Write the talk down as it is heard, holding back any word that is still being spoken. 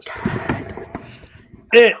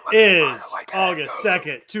It is August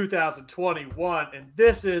 2nd, 2021, and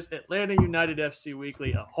this is Atlanta United FC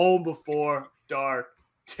Weekly, a home before dark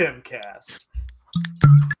Timcast.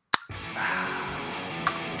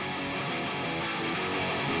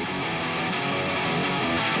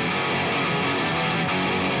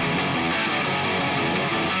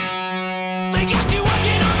 They got you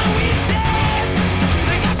working on the weekdays.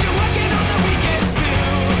 They got you working on the weekends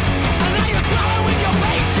too. I know you're swallowing your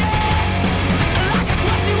paycheck, like it's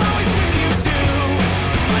what you always should you do.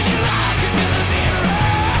 When you look into the mirror,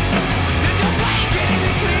 there's your plate getting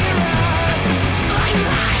it clearer. Are you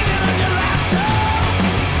hanging on your last hope?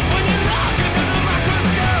 When you look into the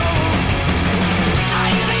microscope,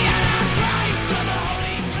 are you the Antichrist or the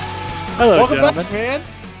Holy Ghost? Hello, Welcome gentlemen. back, man.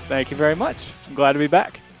 Thank you very much. I'm glad to be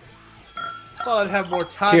back. Thought I'd have more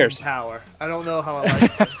time Cheers. and power. I don't know how I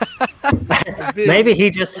like this. Maybe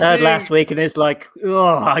he just heard being- last week and is like,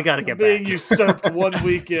 "Oh, I gotta get being back." usurped one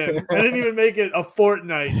weekend. I didn't even make it a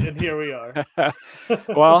fortnight, and here we are.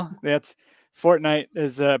 Well, that's Fortnite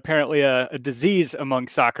is apparently a disease among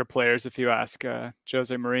soccer players, if you ask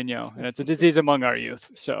Jose Mourinho, and it's a disease among our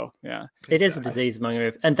youth. So, yeah, It is a disease among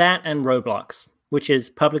youth, and that and Roblox, which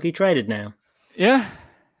is publicly traded now. yeah,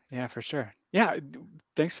 for sure. Yeah,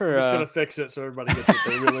 thanks for. I'm just gonna fix it so everybody gets what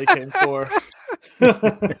they really came for.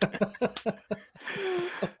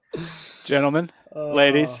 Gentlemen,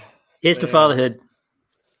 ladies, Here's to Man. fatherhood.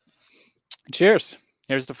 cheers.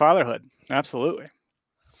 Here's to fatherhood. Absolutely.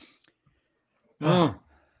 Mm.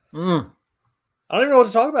 Mm. I don't even know what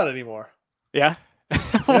to talk about anymore. Yeah.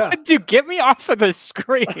 Yeah. Dude, get me off of the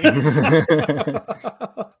screen.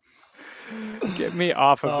 Get me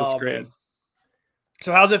off of the Oh, screen. man.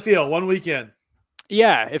 So how's it feel? One weekend.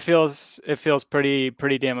 Yeah, it feels pretty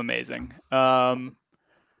damn amazing.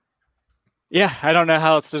 Yeah, I don't know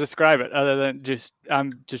how else to describe it other than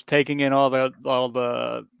I'm just taking in all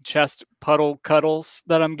the chest puddle cuddles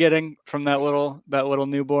that I'm getting from that little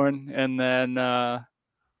newborn, and then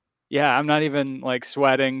yeah, I'm not even like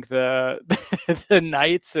sweating the the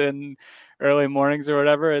nights and early mornings or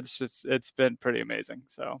whatever. It's been pretty amazing.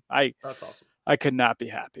 So That's awesome. I could not be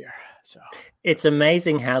happier. So It's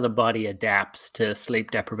amazing how the body adapts to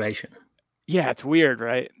sleep deprivation. yeah, it's weird,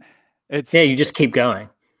 right? It's Yeah, you just keep going.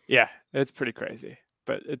 yeah, it's pretty crazy.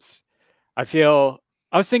 But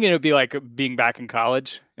I was thinking it would be like being back in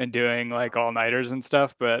college and doing like all-nighters and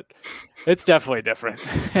stuff, but it's definitely different.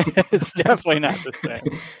 It's definitely not the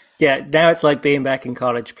same. Yeah, now it's like being back in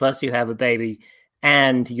college, plus you have a baby,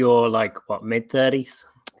 and you're like, what, mid-30s?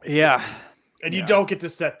 Yeah. And you Yeah. don't get to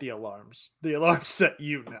set the alarms. The alarms set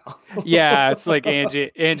you now. Yeah, it's like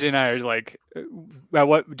Angie and I are like, well,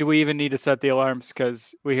 what do we even need to set the alarms?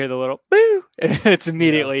 Because we hear the little boo. It's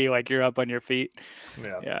immediately like you're up on your feet.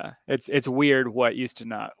 Yeah. Yeah, it's weird what used to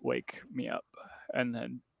not wake me up, and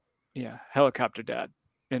then yeah, helicopter dad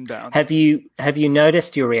inbound. Have you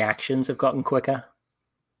noticed your reactions have gotten quicker?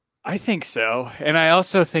 I think so, and I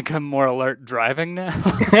also think I'm more alert driving now.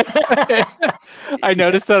 I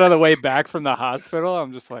noticed that on the way back from the hospital.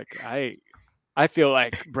 I'm just like, I feel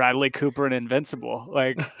like Bradley Cooper in Invincible,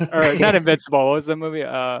 like, or not Invincible. What was the movie?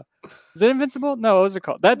 Is it Invincible? No, what was it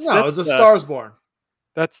called? That's No, it's a Stars Born.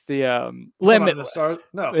 That's the The Limitless. Stars.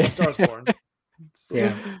 No, the Stars Born.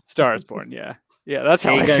 Yeah. Stars Born. Yeah, that's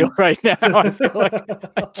how There I you go. feel right now. I feel like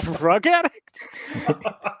a drug addict.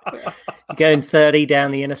 Going 30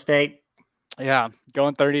 down the interstate. Yeah,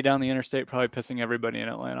 going 30 down the interstate, probably pissing everybody in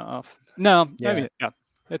Atlanta off. No, Yeah. I mean, yeah,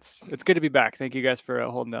 it's good to be back. Thank you guys for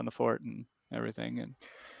holding down the fort and everything. And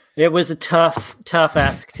It was a tough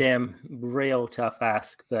ask, Tim. Real tough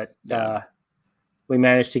ask, but Yeah. we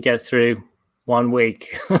managed to get through 1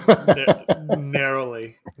 week.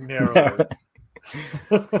 Narrowly.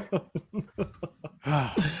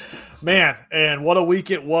 Man, and what a week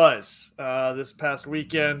it was this past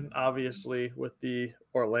weekend, obviously, with the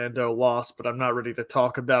Orlando loss, but I'm not ready to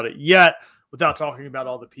talk about it yet without talking about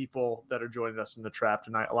all the people that are joining us in the trap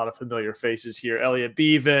tonight. A lot of familiar faces here. Elliot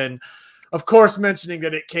Beaven, of course, mentioning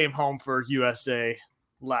that it came home for USA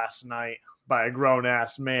last night by a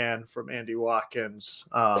grown-ass man from Andy Watkins,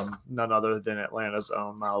 none other than Atlanta's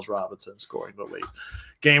own Miles Robinson scoring the lead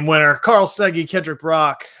game winner. Carl Segge, Kendrick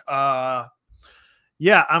Brock.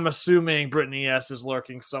 Yeah, I'm assuming Brittany S. is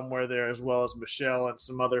lurking somewhere there, as well as Michelle and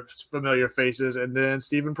some other familiar faces. And then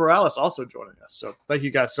Stephen Perales also joining us. So thank you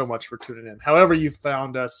guys so much for tuning in. However you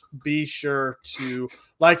found us, be sure to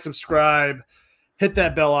like, subscribe, hit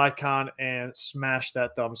that bell icon, and smash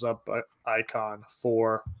that thumbs up icon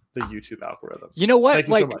for the YouTube algorithms. you know what? Thank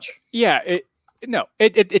you so much. Yeah,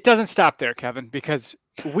 it doesn't stop there, Kevin, because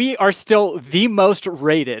we are still the most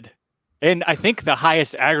rated And I think the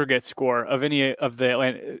highest aggregate score of any of the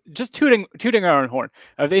Atlanta, just tooting our own horn,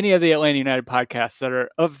 of any of the Atlanta United podcasts that are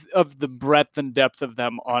of the breadth and depth of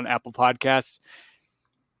them on Apple Podcasts.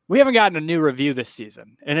 We haven't gotten a new review this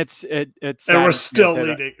season, and it's and we're still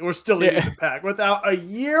leading. We're still leading the pack. Without a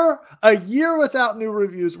year without new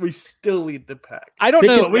reviews, we still lead the pack. I don't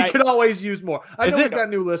know. We could always use more. I know we've got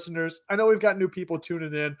new listeners. I know we've got new people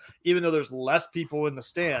tuning in, even though there's less people in the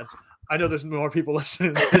stands. I know there's more people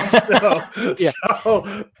listening to this show. Yeah.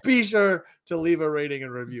 So be sure to leave a rating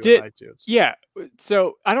and review on iTunes. Yeah.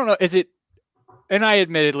 So I don't know. Is it, and I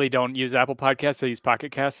admittedly don't use Apple Podcasts. I use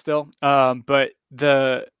Pocket Cast still. But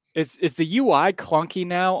is the UI clunky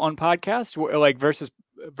now on podcast, like versus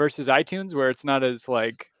iTunes, where it's not as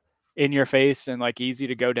like in your face and like easy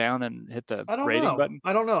to go down and hit the rating button?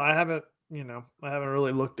 I don't know. I haven't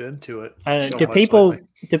really looked into it. Do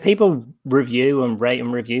people review and rate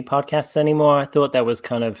and review podcasts anymore? I thought that was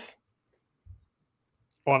kind of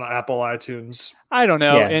on Apple iTunes. I don't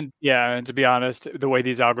know. Yeah. And to be honest, the way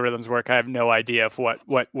these algorithms work, I have no idea if what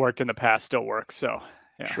worked in the past still works. So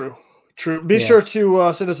yeah. True. Be sure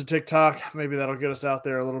to send us a TikTok. Maybe that'll get us out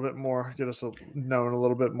there a little bit more, get us known a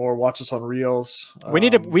little bit more. Watch us on Reels. We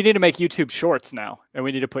need to make YouTube Shorts now, and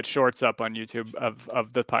we need to put shorts up on YouTube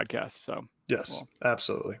of the podcast. So yes,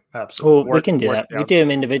 absolutely. Well, we can do that. We do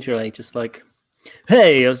them individually, just like,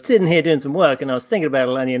 hey, I was sitting here doing some work, and I was thinking about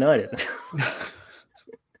Atlanta United.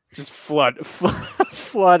 Just flood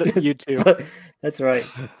YouTube. That's right.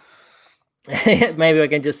 Maybe I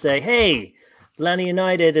can just say, hey, Atlanta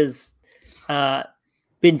United has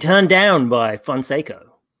been turned down by Fonseca.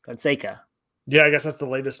 Yeah, I guess that's the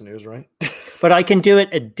latest news, right? But I can do it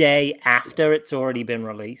a day after it's already been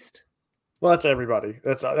released. Well, that's everybody.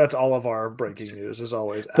 That's all of our breaking news is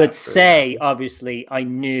always. But obviously, I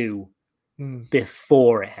knew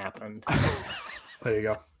before it happened. There you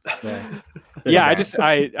go. Yeah,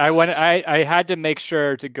 I had to make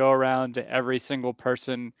sure to go around to every single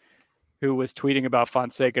person who was tweeting about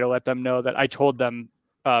Fonseca to let them know that I told them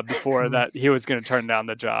before that he was going to turn down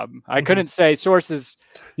the job. I couldn't say sources.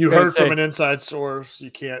 You heard from an inside source.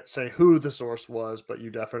 You can't say who the source was, but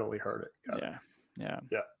you definitely heard it. Yeah.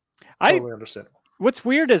 Totally understand. What's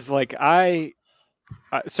weird is like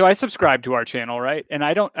so I subscribe to our channel, right? And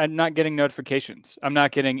I'm not getting notifications. I'm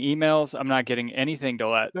not getting emails. I'm not getting anything to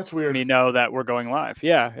let me know that we're going live.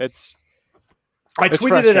 Yeah, I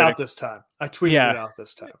tweeted it out this time.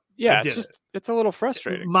 Yeah, it's a little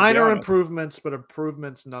frustrating. Minor improvements, but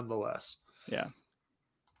improvements nonetheless. Yeah.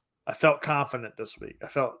 I felt confident this week. I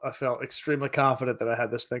felt extremely confident that I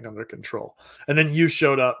had this thing under control. And then you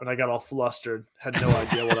showed up and I got all flustered, had no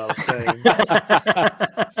idea what I was saying.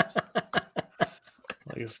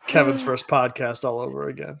 Like it's Kevin's first podcast all over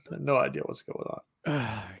again. I had no idea what's going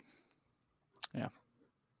on.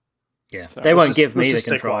 Yeah, so they won't give me the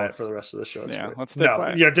control quiet for the rest of the show. Let's stay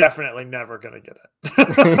quiet. You're definitely never going to get it.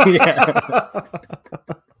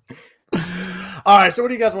 All right, so what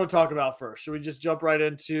do you guys want to talk about first? Should we just jump right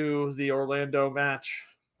into the Orlando match?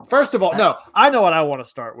 First of all, no, I know what I want to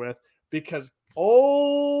start with because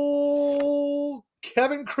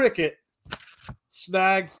Kevin Cricket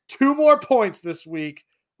snagged 2 more points this week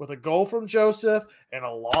with a goal from Joseph and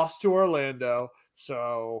a loss to Orlando.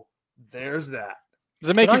 So there's that. Does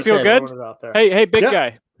it make you feel good? Hey, big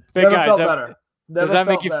guy. Big guy. Does that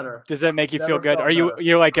make you feel good? Are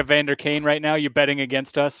you're like Evander Kane right now? You're betting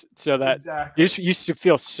against us so that you should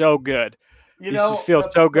feel so good. You feel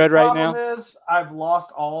so good right now. The problem is I've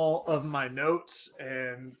lost all of my notes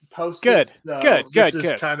and posts. Good. This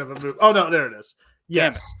is kind of a move. Oh no, there it is.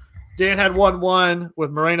 Yes. Dan had 1-1 with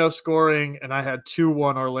Moreno scoring, and I had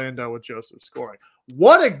 2-1 Orlando with Joseph scoring.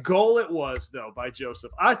 What a goal it was, though, by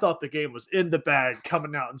Joseph. I thought the game was in the bag,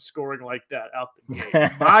 coming out and scoring like that out the game.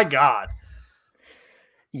 My God.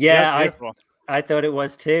 Yeah, I thought it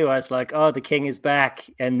was too. I was like, oh, the king is back.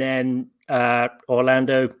 And then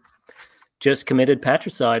Orlando just committed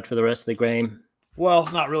patricide for the rest of the game. Well,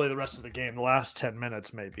 not really the rest of the game. The last 10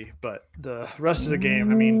 minutes, maybe. But the rest of the game,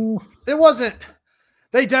 I mean, it wasn't –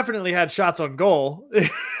 they definitely had shots on goal.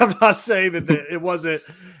 I'm not saying that it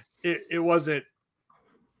wasn't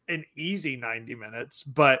an easy 90 minutes,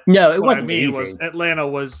 but no, it wasn't easy. Atlanta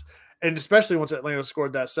was, and especially once Atlanta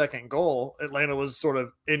scored that second goal, Atlanta was sort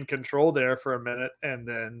of in control there for a minute and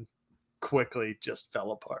then quickly just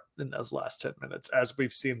fell apart in those last 10 minutes, as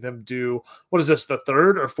we've seen them do. What is this, the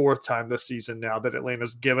 3rd or 4th time this season now that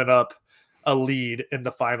Atlanta's given up a lead in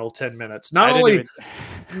the final 10 minutes? Not only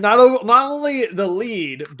the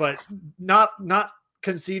lead, but not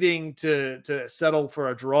conceding to settle for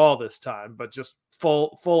a draw this time, but just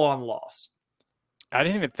full on loss. I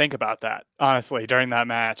didn't even think about that, honestly, during that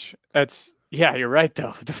match. Yeah, you're right,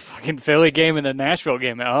 though. The fucking Philly game and the Nashville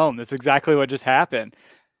game at home. That's exactly what just happened.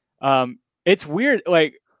 It's weird.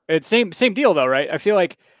 Like, it's same deal, though, right? I feel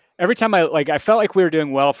like every time I felt like we were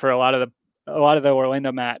doing well for a lot of the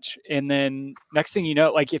Orlando match. And then next thing you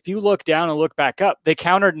know, like, if you look down and look back up, they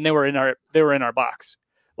countered and they were in our box.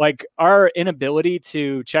 Like, our inability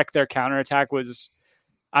to check their counterattack was,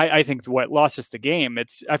 I think, what lost us the game.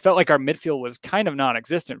 I felt like our midfield was kind of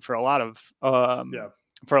non-existent for a lot of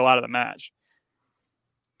the match.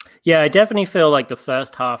 Yeah, I definitely feel like the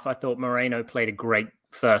first half, I thought Moreno played a great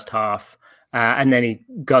first half, and then he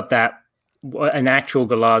got an actual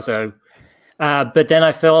golazo. But then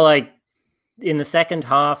I feel like in the second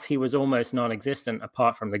half, he was almost non-existent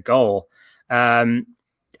apart from the goal. I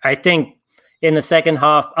think in the second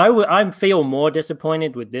half, I feel more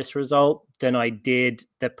disappointed with this result than I did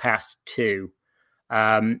the past two.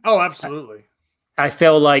 Absolutely. I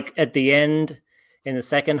feel like at the end, in the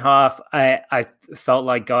second half, I felt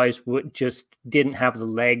like guys just didn't have the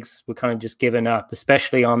legs, were kind of just giving up,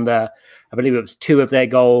 especially on I believe it was two of their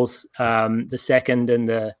goals, the second and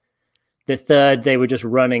the third, they were just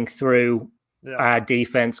running through our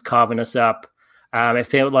defense, carving us up. It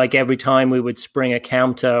felt like every time we would spring a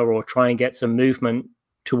counter or try and get some movement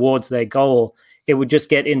towards their goal, it would just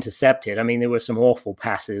get intercepted. I mean, there were some awful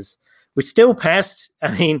passes. We still passed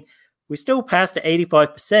at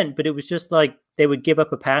 85%, but it was just like they would give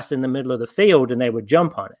up a pass in the middle of the field and they would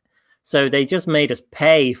jump on it. So they just made us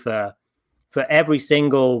pay for every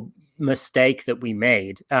single mistake that we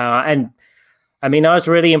made. And I mean, I was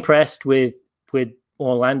really impressed with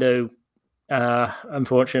Orlando.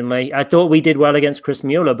 Unfortunately, I thought we did well against Chris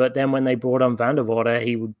Mueller, but then when they brought on Van der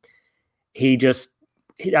Voorde,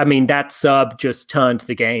 that sub just turned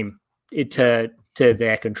the game to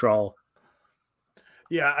their control.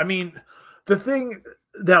 Yeah, I mean, the thing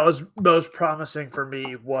that was most promising for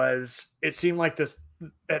me was it seemed like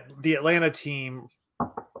the Atlanta team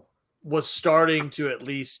was starting to at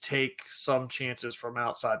least take some chances from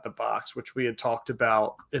outside the box, which we had talked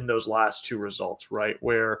about in those last two results, right?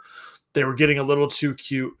 Where they were getting a little too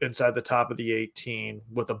cute inside the top of the 18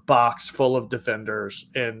 with a box full of defenders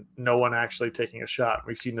and no one actually taking a shot.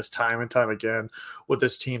 We've seen this time and time again with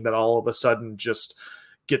this team that all of a sudden just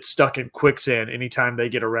get stuck in quicksand anytime they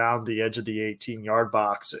get around the edge of the 18-yard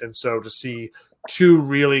box. And so to see two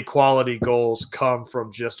really quality goals come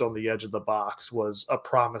from just on the edge of the box was a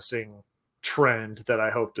promising trend that I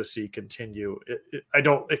hope to see continue. I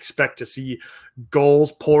don't expect to see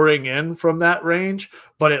goals pouring in from that range,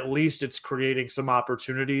 but at least it's creating some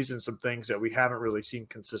opportunities and some things that we haven't really seen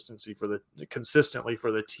consistently for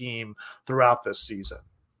the team throughout this season.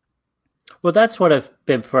 Well, that's what I've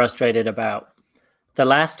been frustrated about the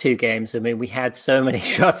last two games. I mean, we had so many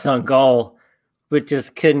shots on goal, but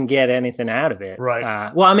just couldn't get anything out of it.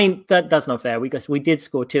 Right. Well, I mean, that's not fair because we did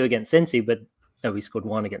score two against Cincy, but no, we scored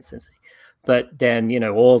one against Cincy. But then,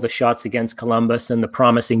 all the shots against Columbus and the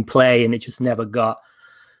promising play, and it just never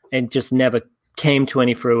came to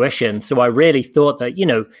any fruition. So I really thought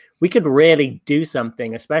that, we could really do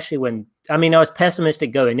something, especially when, I was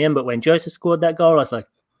pessimistic going in, but when Joseph scored that goal, I was like,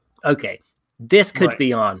 okay, this could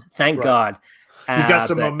be on. Thank God. You've got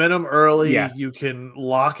some momentum early. Yeah. You can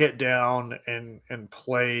lock it down and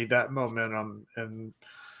play that momentum. And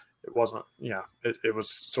it wasn't, it was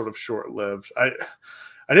sort of short-lived.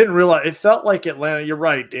 I didn't realize it felt like Atlanta. You're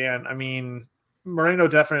right, Dan. I mean, Moreno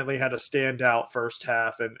definitely had a standout first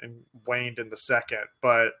half and waned in the second.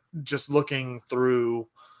 But just looking through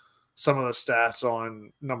some of the stats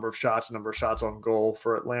on number of shots on goal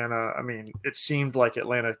for Atlanta, I mean, it seemed like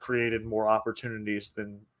Atlanta created more opportunities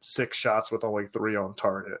than 6 shots with only 3 on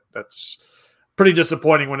target. That's pretty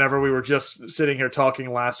disappointing whenever we were just sitting here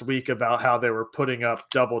talking last week about how they were putting up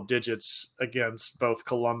double digits against both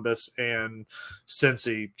Columbus and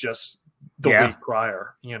Cincy just the week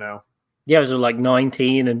prior, Yeah, it was like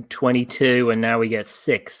 19 and 22, and now we get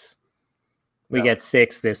 6. We get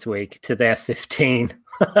 6 this week to their 15.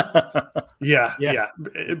 Yeah.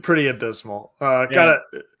 Pretty abysmal.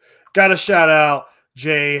 Gotta shout out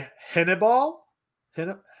Jay Henneball.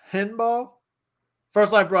 Henball?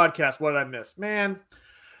 First Live Broadcast, what did I miss? Man,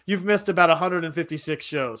 you've missed about 156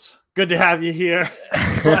 shows. Good to have you here.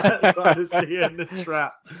 Glad to see you in the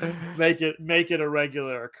trap. Make it a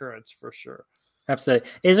regular occurrence for sure. Absolutely.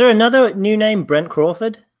 Is there another new name, Brent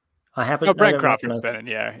Crawford? I haven't. Oh, Brent Crawford's been in,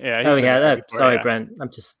 yeah. Sorry, Brent. I'm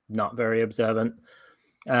just not very observant.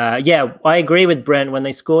 I agree with Brent. When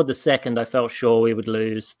they scored the second, I felt sure we would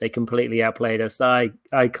lose. They completely outplayed us. I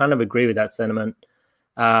kind of agree with that sentiment.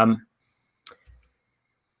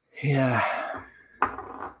 Yeah.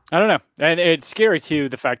 I don't know. And it's scary too,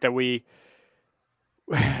 the fact that we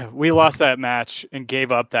lost that match and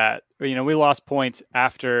gave up that, we lost points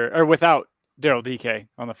after or without Daryl DK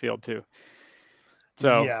on the field too.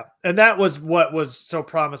 So yeah, and that was what was so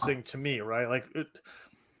promising to me, right? Like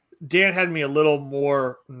Dan had me a little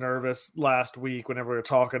more nervous last week whenever we were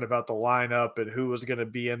talking about the lineup and who was going to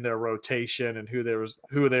be in their rotation and who they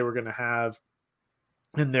were going to have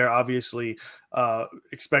in there. Obviously,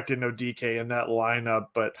 expected no DK in that lineup,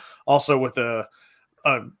 but also with a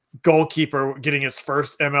goalkeeper getting his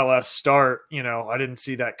first MLS start, I didn't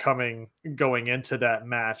see that coming going into that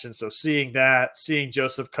match. And so seeing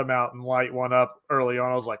Joseph come out and light one up early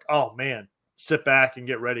on, I was like, oh man, sit back and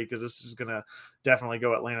get ready, because this is going to definitely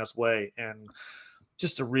go Atlanta's way. And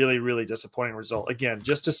just a really, really disappointing result. Again,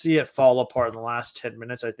 just to see it fall apart in the last 10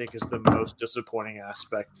 minutes, I think is the most disappointing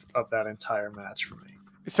aspect of that entire match for me.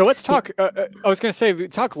 So let's talk. I was going to say,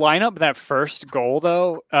 talk lineup. That first goal,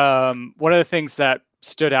 though, one of the things that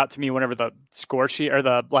stood out to me whenever the score sheet or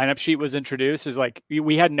the lineup sheet was introduced is like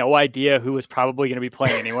we had no idea who was probably going to be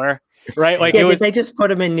playing anywhere, right? Like, did they just put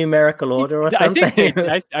them in numerical order or something?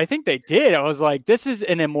 I think they did. I was like, this is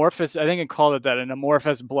an amorphous. I think I called it that, an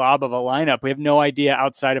amorphous blob of a lineup. We have no idea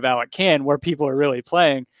outside of Alec Can where people are really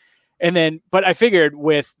playing, but I figured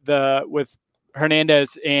with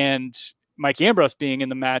Hernandez and Mike Ambrose being in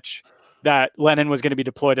the match, that Lennon was going to be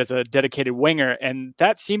deployed as a dedicated winger. And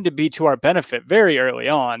that seemed to be to our benefit very early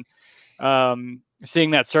on,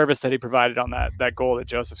 seeing that service that he provided on that goal that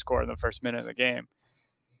Joseph scored in the first minute of the game.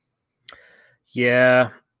 Yeah.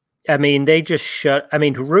 I mean, they just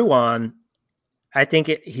Ruan, I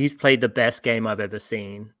think he's played the best game I've ever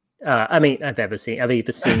seen. I've even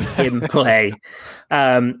seen him play.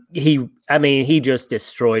 He just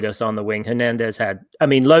destroyed us on the wing.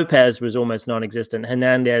 Lopez was almost non-existent.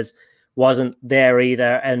 Hernandez wasn't there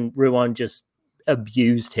either, and Ruan just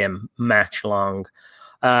abused him match long.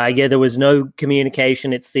 There was no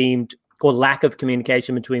communication, it seemed, or lack of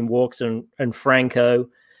communication between Walks and Franco.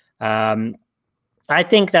 I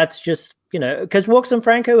think that's just, because Walks and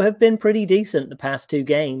Franco have been pretty decent the past 2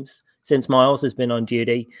 games since Miles has been on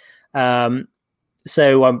duty. So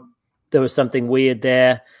there was something weird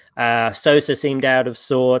there. Sosa seemed out of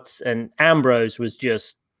sorts, and Ambrose was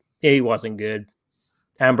he wasn't good.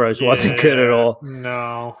 Ambrose wasn't good at all.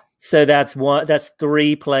 No. So that's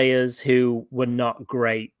 3 players who were not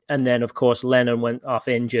great. And then, of course, Lennon went off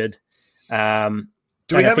injured. Do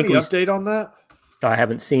we have any update on that? I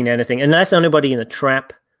haven't seen anything. Unless anybody in the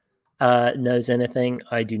trap knows anything,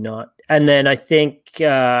 I do not. And then I think,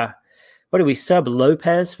 what did we sub?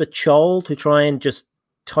 Lopez for Chol to try and just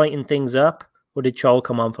tighten things up? Or did Chol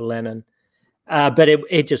come on for Lennon? But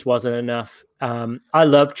it just wasn't enough. I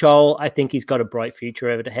love Chol. I think he's got a bright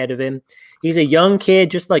future ahead of him. He's a young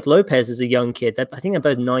kid, just like Lopez is a young kid. I think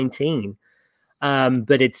they're both 19.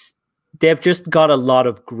 But they've just got a lot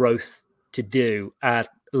of growth to do.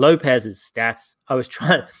 Lopez's stats, I was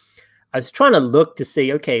trying to look to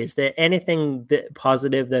see, okay, is there anything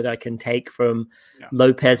positive that I can take from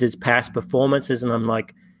Lopez's past performances? And I'm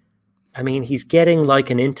like, he's getting like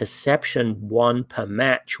an interception 1 per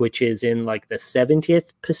match, which is in like the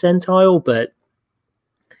 70th percentile, but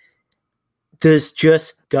there's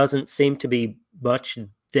just doesn't seem to be much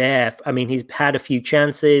there. He's had a few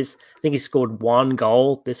chances. I think he's scored 1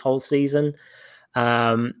 goal this whole season.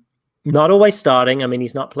 Not always starting.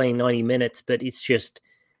 He's not playing 90 minutes, but it's just,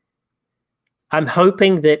 I'm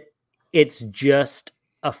hoping that it's just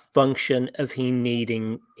a function of him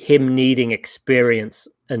needing experience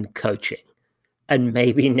and coaching, and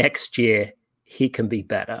maybe next year he can be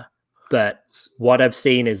better. But what I've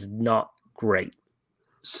seen is not great.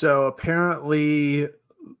 So apparently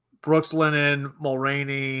Brooks Lennon,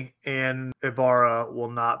 Mulroney, and Ibarra will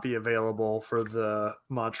not be available for the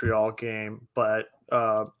Montreal game, but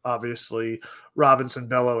obviously Robinson,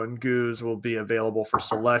 Bello, and Goose will be available for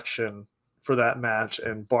selection for that match,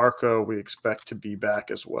 and Barco we expect to be back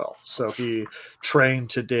as well. So he trained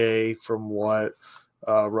today, from what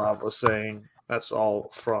Rob was saying. That's all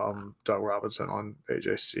from Doug Robinson on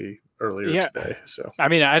AJC earlier today. So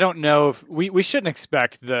I don't know if we shouldn't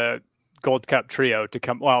expect the Gold Cup trio to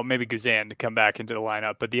come. Well, maybe Guzan to come back into the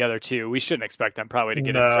lineup, but the other 2, we shouldn't expect them probably to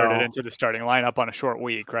get inserted into the starting lineup on a short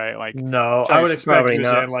week, right? Like, no, I would expect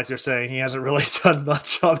Guzan, like you're saying, he hasn't really done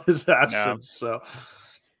much on his absence. No.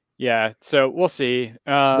 So we'll see.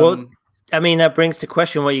 That brings to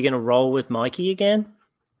question, what you're going to roll with Mikey again?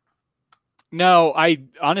 No, I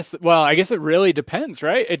guess it really depends,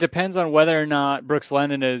 right? It depends on whether or not Brooks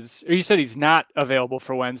Lennon is. Or you said he's not available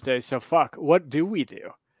for Wednesday, so fuck. What do we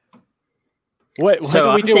do? What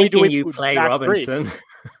do we do? You play Robinson.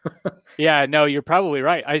 Yeah, no, you're probably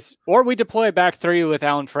right. Or we deploy a back three with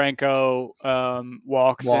Alan Franco,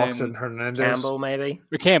 Walks and Hernandez. Campbell, maybe.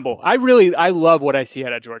 or Campbell. I love what I see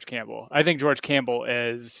out of George Campbell. I think George Campbell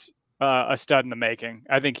is a stud in the making.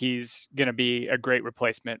 I think he's going to be a great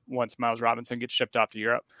replacement once Miles Robinson gets shipped off to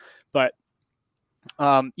Europe. But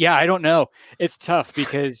yeah, I don't know. It's tough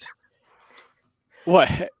because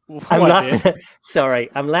what? I'm laughing. Sorry,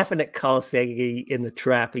 I'm laughing at Carl Segi in the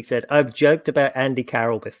trap. He said, "I've joked about Andy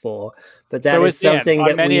Carroll before, but that is something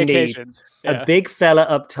that we need. Yeah. A big fella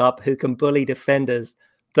up top who can bully defenders."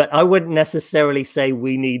 But I wouldn't necessarily say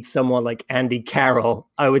we need someone like Andy Carroll.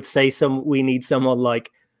 I would say we need someone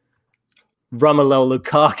like Romelu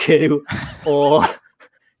Lukaku or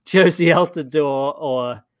Josie Altidore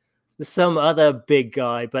or some other big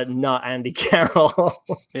guy, but not Andy Carroll.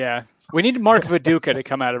 Yeah. We need Mark Viduka to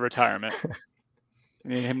come out of retirement.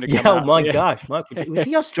 We need him to come Oh out. my gosh. Mark, was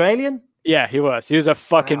he Australian? Yeah, he was. He was a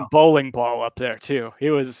fucking bowling ball up there too. He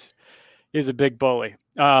was a big bully.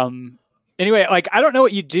 Anyway, like I don't know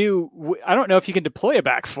what you do. I don't know if you can deploy a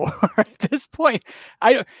back four at this point.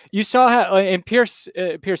 You saw how in Pierce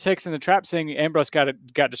Hicks in the trap saying Ambrose got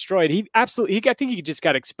destroyed. I think he just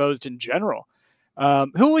got exposed in general.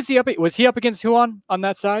 Who was he up? Was he up against Huan on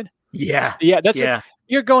that side? Yeah.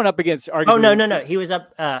 You're going up against. Arguably, oh no! He was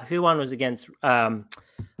up. Huan was against. Oh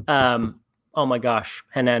my gosh,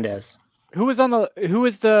 Hernandez. Who was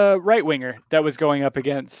the right winger that was going up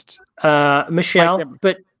against Michelle?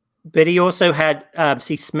 But he also had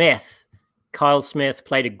Smith. Kyle Smith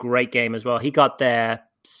played a great game as well. He got there.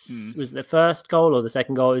 Was it the first goal or the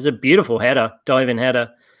second goal? It was a beautiful header, diving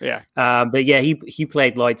header. Yeah. But yeah, he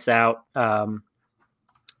played lights out.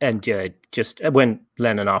 And just when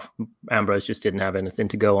Lennon off, Ambrose just didn't have anything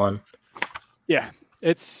to go on. Yeah,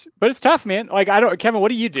 it's tough, man. Like Kevin, what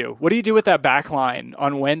do you do? What do you do with that back line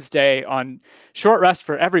on Wednesday on short rest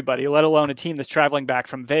for everybody, let alone a team that's traveling back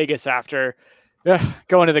from Vegas after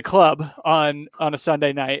going to the club on a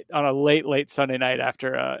Sunday night, on a late Sunday night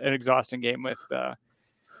after an exhausting game with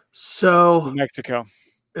Mexico.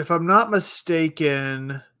 If I'm not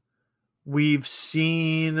mistaken, we've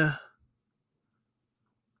seen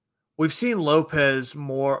Lopez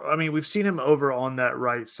more. I mean, we've seen him over on that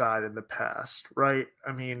right side in the past, right?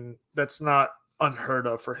 I mean, that's not unheard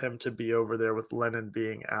of for him to be over there with Lennon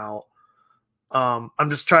being out. I'm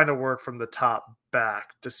just trying to work from the top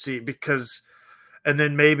back to see and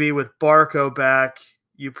then maybe with Barco back,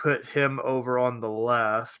 you put him over on the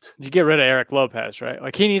left. You get rid of Eric Lopez, right?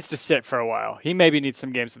 Like he needs to sit for a while. He maybe needs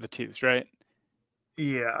some games with the twos, right?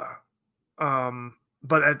 Yeah.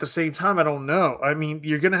 But at the same time, I don't know. I mean,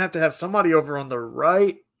 you're going to have somebody over on the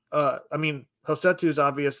right. I mean, Josetu is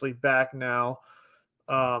obviously back now.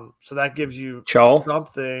 So that gives you Chol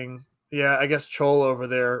something. Yeah, I guess Chol over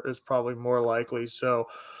there is probably more likely. So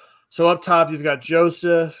up top, you've got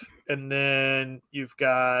Joseph, and then you've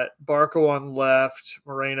got Barco on left,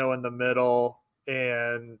 Moreno in the middle,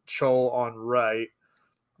 and Chol on right.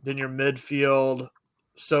 Then your midfield,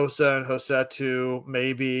 Sosa and Josetu,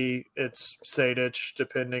 maybe it's Sejdic,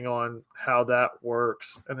 depending on how that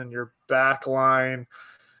works. And then your back line,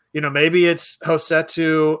 maybe it's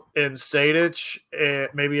Josetu and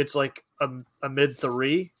Sejdic. Maybe it's like a mid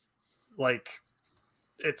three. Like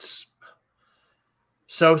it's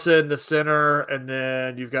Sosa in the center, and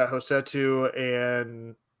then you've got Josetu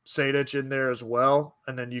and Sejdic in there as well.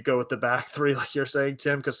 And then you go with the back three, like you're saying,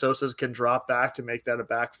 Tim, because Sosa's can drop back to make that a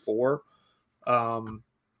back four.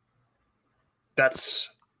 That's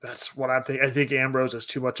what I think. I think Ambrose is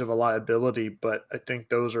too much of a liability, but I think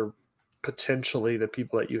those are potentially the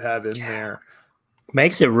people that you have in there.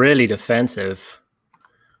 Makes it really defensive.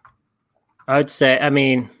 I'd say, I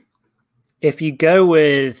mean, if you go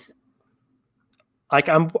with, like,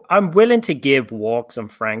 I'm willing to give Walks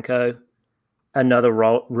and Franco another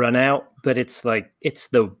run out, but it's like it's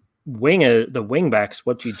the wing backs.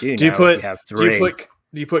 What you do? You have three.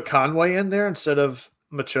 Do you put Conway in there instead of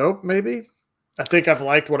Machop? Maybe. I think I've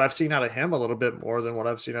liked what I've seen out of him a little bit more than what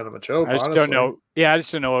I've seen out of Machop. I just don't know. Yeah, I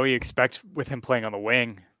just don't know what we expect with him playing on the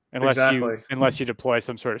wing, unless you deploy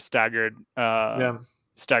some sort of staggered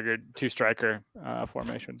two-striker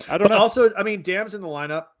formation. I don't know. Also, I mean, Dam's in the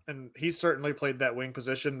lineup, and he's certainly played that wing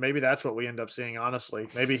position. Maybe that's what we end up seeing, honestly.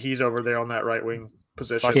 Maybe he's over there on that right wing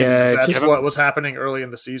position. Yeah, that's what was happening early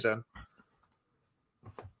in the season.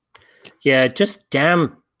 Yeah, just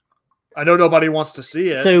Dam. I know nobody wants to see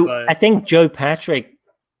it. So but... I think Joe Patrick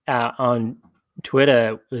on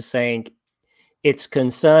Twitter was saying it's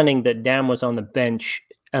concerning that Dam was on the bench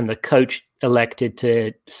and the coach elected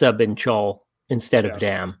to sub in Chol instead of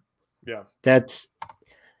Dam. Yeah.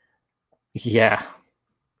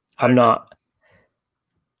 I'm not.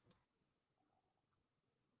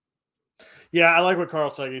 Yeah, I like what Carl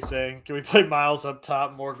Sege's saying. Can we play Miles up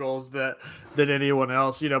top, more goals than anyone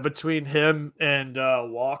else? Between him and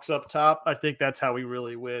Walks up top, I think that's how we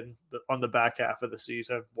really win on the back half of the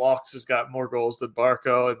season. Walks has got more goals than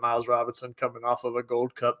Barco, and Miles Robinson coming off of a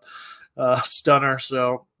Gold Cup stunner.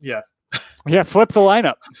 So, yeah. Yeah, flip the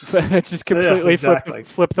lineup. Just completely exactly.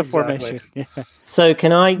 flip the formation. Yeah. So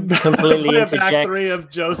can I completely Play a interject? back three of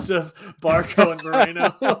Joseph, Barco, and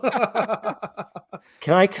Moreno.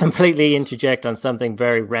 Can I completely interject on something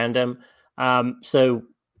very random? So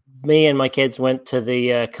me and my kids went to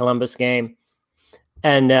the Columbus game,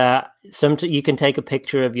 and you can take a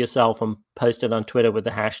picture of yourself and post it on Twitter with the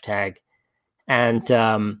hashtag, and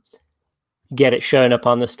get it shown up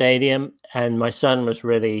on the stadium. And my son was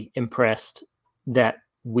really impressed that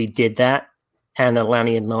we did that, and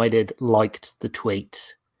Atlanta United liked the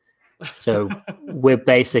tweet. So we're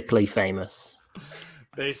basically famous.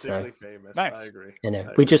 Basically famous. Nice. I agree.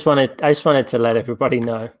 I just wanted to let everybody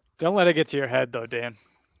know. Don't let it get to your head, though, Dan.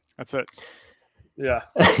 That's it. Yeah.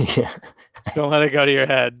 Yeah. Don't let it go to your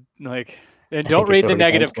head. And don't read the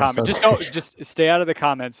negative comment. Just stay out of the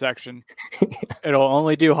comment section. It'll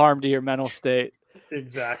only do harm to your mental state.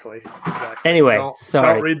 Exactly. Anyway,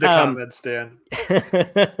 sorry. Don't read the comments, Dan.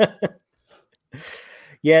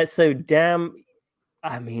 Yeah, so damn.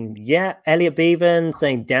 Elliot Bevan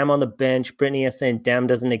saying damn on the bench. Brittany is saying damn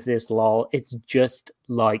doesn't exist, lol. It's just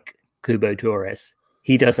like Kubo Torres.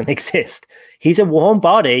 He doesn't exist. He's a warm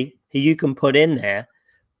body who you can put in there,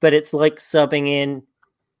 but it's like subbing in.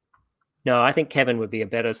 No, I think Kevin would be a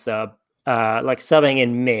better sub. Like subbing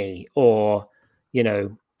in me or,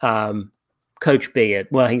 Coach Beard.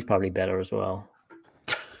 Well, he's probably better as well.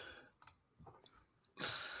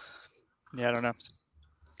 Yeah, I don't know.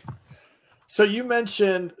 So you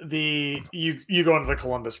mentioned you going to the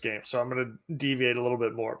Columbus game. So I'm going to deviate a little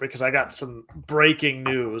bit more because I got some breaking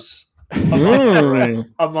news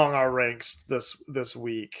among our ranks this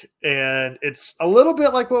week, and it's a little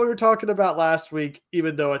bit like what we were talking about last week,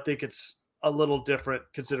 even though I think it's a little different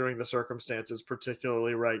considering the circumstances,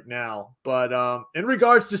 particularly right now. But in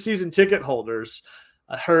regards to season ticket holders,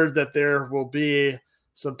 I heard that there will be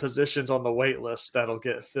some positions on the wait list that'll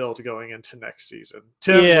get filled going into next season.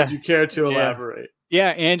 Tim, would you care to elaborate? Yeah,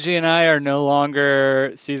 Angie and I are no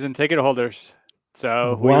longer season ticket holders.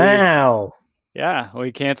 So wow.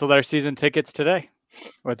 We canceled our season tickets today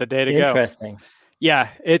with a day to go. Interesting. Yeah,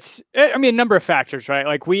 a number of factors, right?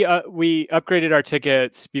 Like we upgraded our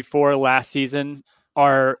tickets before last season.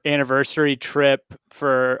 Our anniversary trip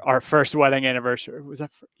for our first wedding anniversary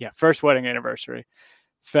first wedding anniversary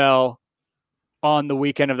fell on the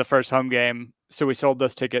weekend of the first home game. So we sold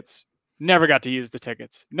those tickets, never got to use the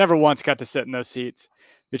tickets, never once got to sit in those seats.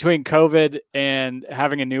 Between COVID and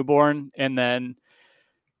having a newborn and then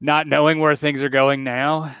not knowing where things are going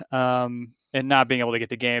now, and not being able to get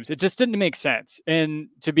to games, it just didn't make sense. And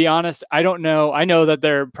to be honest, I don't know. I know that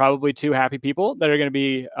there are probably two happy people that are going to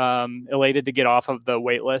be elated to get off of the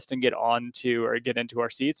wait list and get into our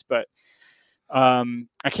seats. But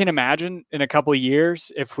I can't imagine in a couple of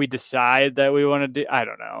years if we decide that we want to do, I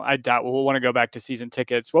don't know. I doubt we'll want to go back to season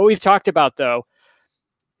tickets. What we've talked about though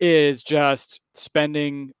is just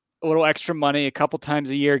spending a little extra money a couple times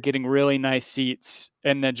a year, getting really nice seats,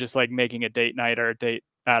 and then just like making a date night or a date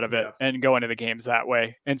out of it and going to the games that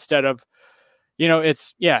way instead of,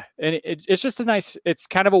 it's just it's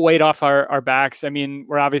kind of a weight off our backs. I mean,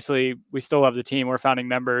 we still have the team. We're founding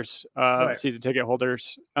members, season ticket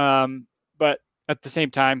holders. But at the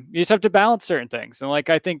same time, you just have to balance certain things. And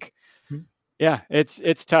I think,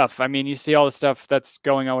 it's tough. I mean, you see all the stuff that's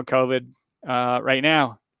going on with COVID right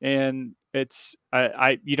now, and it's,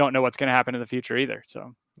 you don't know what's going to happen in the future either.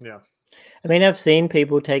 So, yeah. I mean, I've seen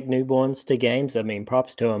people take newborns to games. I mean,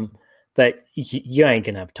 props to them, but you ain't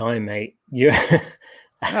going to have time, mate.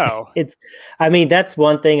 No. That's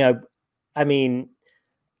one thing.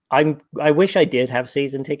 I wish I did have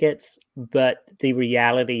season tickets, but the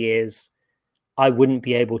reality is I wouldn't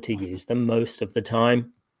be able to use them most of the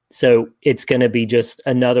time. So it's going to be just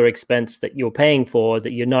another expense that you're paying for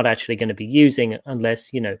that you're not actually going to be using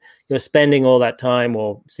unless, you're spending all that time,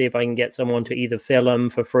 or see if I can get someone to either fill them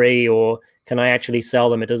for free or can I actually sell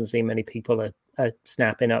them? It doesn't seem many people are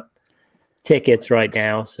snapping up tickets right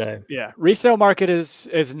now. So yeah, resale market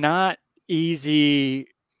is not easy.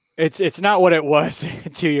 It's not what it was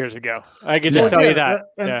 2 years ago. I can just tell you that.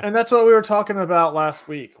 And that's what we were talking about last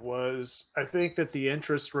week was I think that the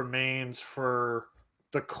interest remains for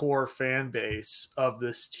the core fan base of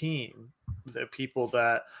this team, the people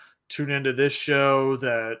that tune into this show,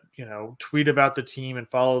 that, tweet about the team and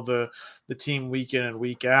follow the team week in and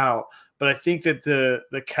week out. But I think that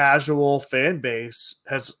the casual fan base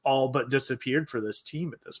has all but disappeared for this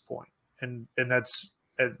team at this point. And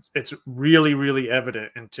it's really, really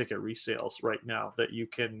evident in ticket resales right now that you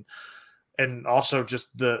can, and also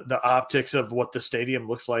just the optics of what the stadium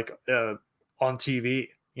looks like on TV.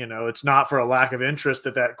 It's not for a lack of interest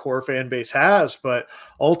that core fan base has, but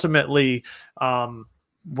ultimately,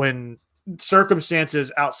 when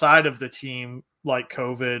circumstances outside of the team, like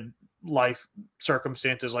COVID, life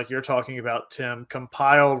circumstances like you're talking about, Tim,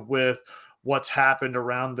 compiled with what's happened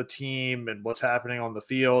around the team and what's happening on the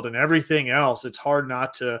field and everything else, it's hard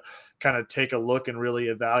not to kind of take a look and really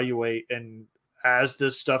evaluate. And as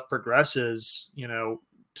this stuff progresses,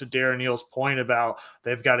 to Darren Neal's point about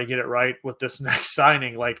they've got to get it right with this next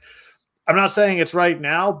signing. Like, I'm not saying it's right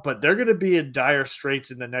now, but they're going to be in dire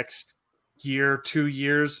straits in the next year, 2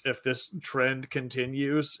 years, if this trend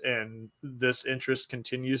continues and this interest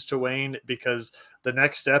continues to wane, because the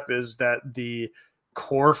next step is that the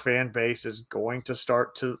core fan base is going to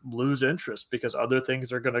start to lose interest because other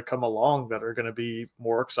things are going to come along that are going to be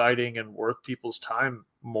more exciting and worth people's time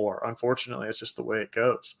more. Unfortunately, it's just the way it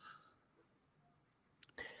goes.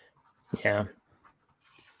 Yeah,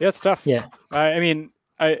 it's tough. Yeah, I mean,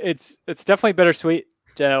 it's definitely bittersweet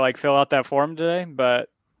to fill out that form today, but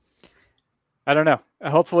I don't know.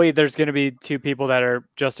 Hopefully, there's going to be two people that are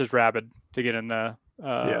just as rabid to get in the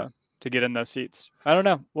to get in those seats. I don't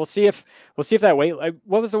know. We'll see if that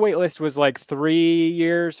what was the wait list, was 3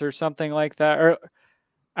 years or something like that, or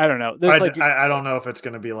I don't know. I don't know if it's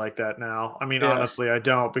going to be like that now. I mean, honestly, I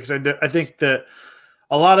don't, because I think that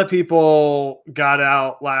a lot of people got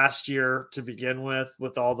out last year to begin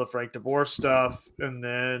with all the Frank DeBoer stuff. And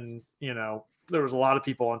then, there was a lot of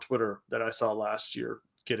people on Twitter that I saw last year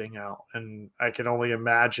getting out. And I can only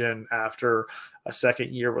imagine after a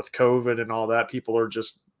second year with COVID and all that, people are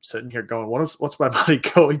just sitting here going, what's my money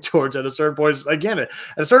going towards? At a certain point, again, at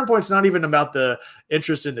a certain point, it's not even about the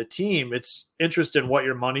interest in the team. It's interest in what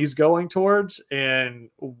your money's going towards and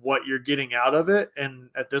what you're getting out of it. And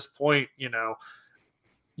at this point,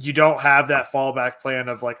 you don't have that fallback plan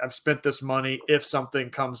of I've spent this money. If something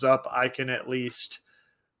comes up, I can at least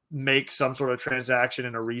make some sort of transaction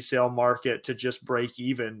in a resale market to just break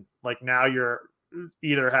even. Now you're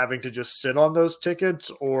either having to just sit on those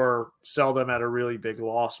tickets or sell them at a really big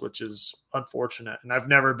loss, which is unfortunate. And I've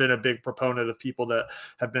never been a big proponent of people that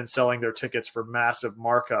have been selling their tickets for massive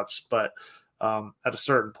markups. But at a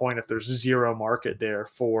certain point, if there's zero market there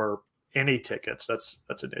for any tickets,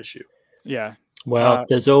 that's an issue. Yeah. Well,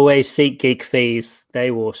 there's always SeatGeek fees.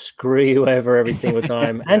 They will screw you over every single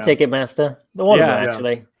time. And Ticketmaster. The one of them,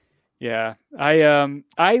 actually. Yeah.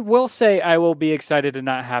 I will say I will be excited to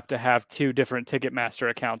not have to have two different Ticketmaster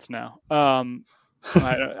accounts now.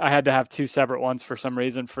 I had to have two separate ones for some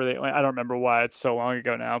reason I don't remember why, it's so long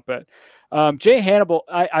ago now, but Jay Hannibal,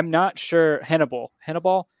 I'm not sure. Hannibal.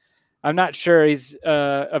 I'm not sure he's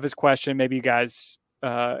of his question. Maybe you guys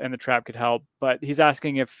in the trap could help, but he's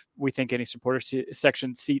asking if we think any supporter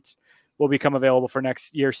section seats will become available for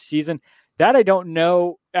next year's season. That I don't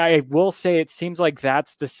know. I will say it seems like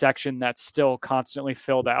that's the section that's still constantly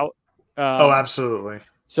filled out. Absolutely.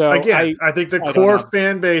 So again, I think the core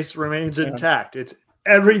fan base remains intact. It's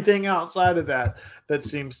everything outside of that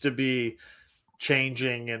seems to be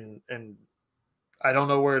changing, and I don't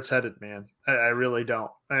know where it's headed, man. I really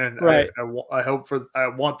don't. And right. I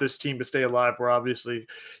want this team to stay alive. We're obviously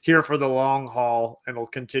here for the long haul, and we'll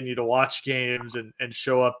continue to watch games and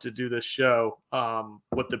show up to do this show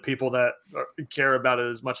with the people that care about it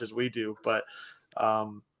as much as we do. But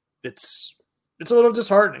it's a little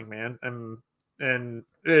disheartening, man. And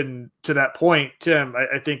to that point, Tim,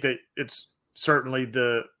 I think that it's certainly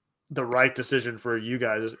the right decision for you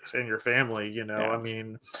guys and your family. I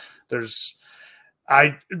mean,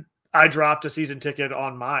 I dropped a season ticket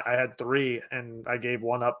on I had 3 and I gave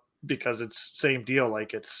one up because it's same deal.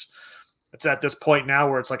 It's at this point now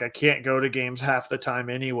where it's I can't go to games half the time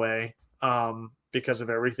anyway, because of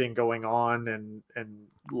everything going on and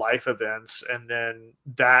life events. And then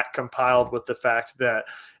that compiled with the fact that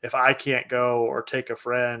if I can't go or take a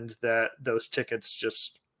friend, that those tickets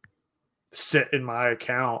just sit in my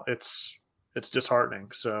account. It's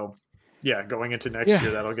disheartening. So yeah, going into next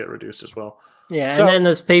year, that'll get reduced as well. Yeah, and then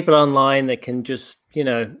there's people online that can just,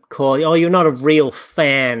 call you, you're not a real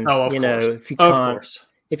fan. Oh, of course.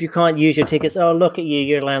 If you can't use your tickets, look at you,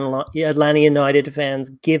 you're Atlanta United fans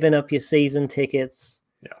giving up your season tickets.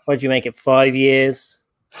 Yeah. What'd you make it, 5 years?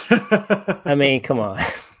 I mean, come on.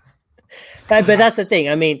 But that's the thing.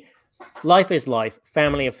 I mean, life is life,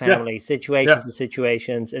 family of family, situations are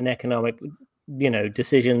situations, and economic,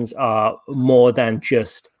 decisions are more than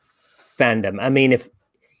just fandom. I mean, if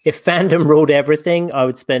fandom ruled everything, I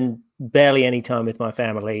would spend barely any time with my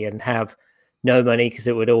family and have no money because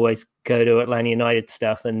it would always go to Atlanta United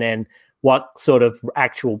stuff. And then what sort of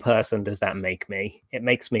actual person does that make me? It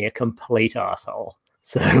makes me a complete asshole.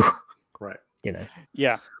 So, right.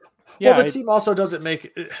 Yeah. Well, the team also doesn't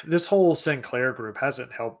make this whole Sinclair group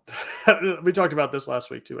hasn't helped. We talked about this last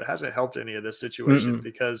week too. It hasn't helped any of this situation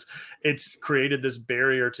because it's created this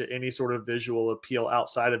barrier to any sort of visual appeal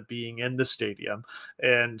outside of being in the stadium.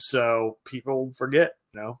 And so people forget,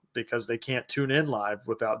 because they can't tune in live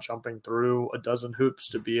without jumping through a dozen hoops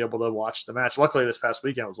to be able to watch the match. Luckily, this past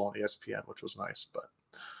weekend was on ESPN, which was nice, but.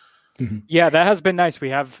 Yeah, that has been nice. We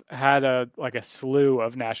have had a slew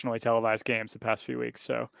of nationally televised games the past few weeks.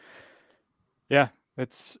 So yeah,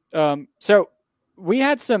 it's so we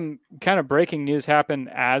had some kind of breaking news happen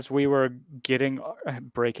as we were getting going.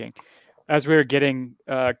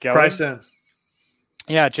 Price in.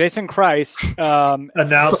 Yeah, Jason Kreis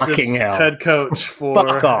announced as head coach for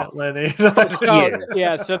Atlanta.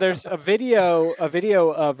 Yeah, so there's a video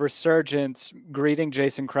of Resurgence greeting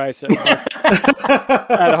Jason Kreis at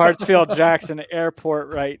Hartsfield Jackson Airport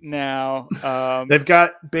right now. They've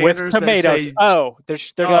got banners with tomatoes. They're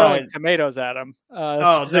throwing tomatoes at him.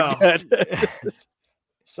 No.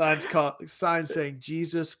 Signs saying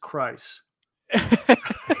Jesus Christ.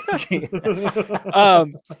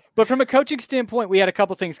 But from a coaching standpoint, we had a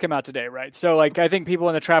couple things come out today, right? So I think people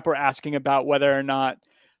in the trap were asking about whether or not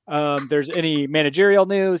there's any managerial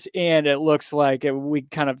news, and it looks like we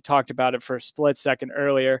kind of talked about it for a split second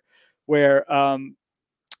earlier, where Paulo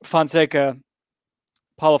Fonseca,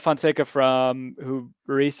 who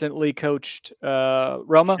recently coached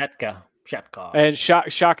Roma, Shakhtar, and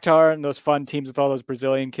Shakhtar, and those fun teams with all those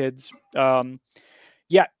Brazilian kids.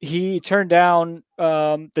 Yeah, he turned down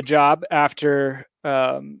the job after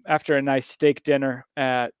a nice steak dinner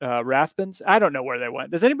at Rathbun's. I don't know where they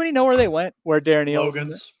went. Does anybody know where they went? Where Darren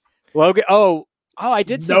Eales? Logan. Oh, I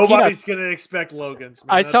did see Nobody's going to expect Logan's.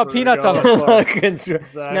 I saw peanuts on the floor. Logan's.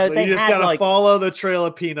 Exactly. No, you just got to follow the trail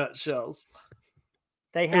of peanut shells.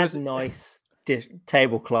 They had nice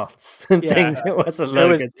tablecloths and things. It wasn't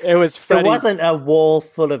Logan's. It was Freddie. There wasn't a wall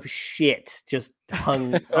full of shit just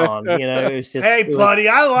hung on. It was just. Hey, buddy,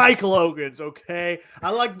 I like Logan's. Okay,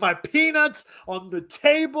 I like my peanuts on the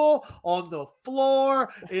table, on the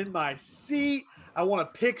floor, in my seat. I want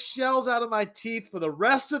to pick shells out of my teeth for the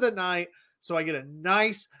rest of the night, so I get a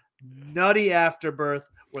nice nutty afterbirth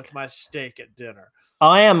with my steak at dinner.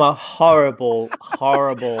 I am a horrible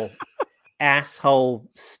asshole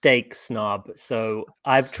steak snob, so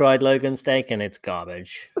I've tried Logan steak and it's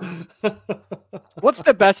garbage. What's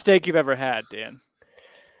the best steak you've ever had, Dan?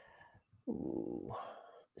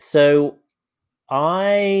 So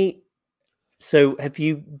have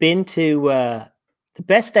you been to the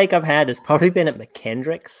best steak I've had has probably been at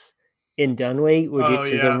McKendrick's in Dunwee,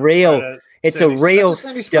 which is a real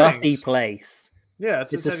stuffy place. Yeah,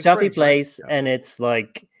 it's a stuffy place, right? And it's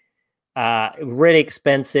like really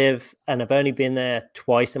expensive, and I've only been there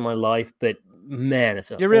twice in my life, but man,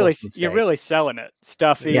 it's you're really selling it.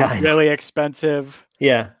 Stuffy, really expensive.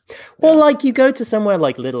 Yeah. Well, you go to somewhere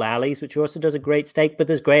like Little Alley's, which also does a great steak, but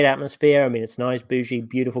there's great atmosphere. I mean, it's nice, bougie,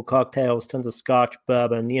 beautiful cocktails, tons of scotch,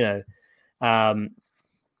 bourbon,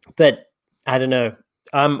 but I don't know.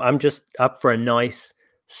 I'm just up for a nice,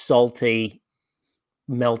 salty,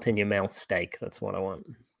 melt in your mouth steak. That's what I want.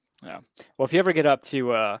 Yeah. Well, if you ever get up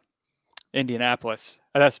to Indianapolis,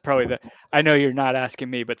 that's probably I know you're not asking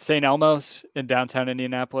me, but St. Elmo's in downtown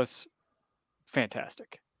Indianapolis,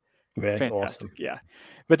 fantastic. Really fantastic. Awesome. Yeah.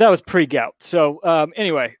 But that was pre-gout. So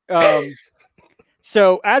anyway,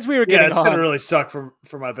 so as we were getting it's gonna really suck for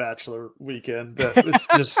my bachelor weekend. It's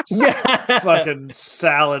just fucking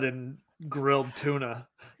salad and grilled tuna.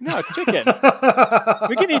 No, chicken.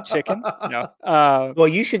 We can eat chicken. No. Well,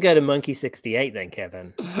 you should go to Monkey 68 then,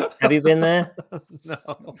 Kevin. Have you been there? No.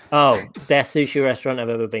 Oh, best sushi restaurant I've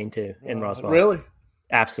ever been to in Roswell. Really?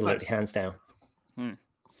 Absolutely, Nice. hands down.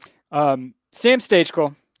 Sam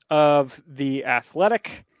Stagel of The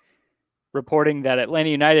Athletic reporting that Atlanta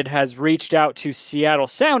United has reached out to Seattle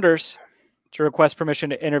Sounders to request permission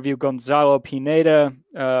to interview Gonzalo Pineda,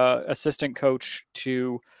 assistant coach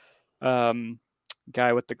to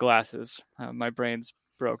guy with the glasses. My brain's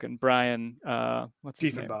broken. Brian, what's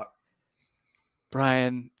his name?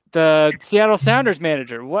 Brian, the Seattle Sounders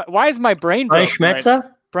manager. Why is my brain broken? Brian Schmetzer?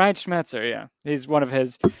 Right? Brian Schmetzer, yeah. He's one of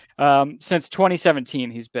his, since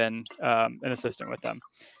 2017, he's been an assistant with them.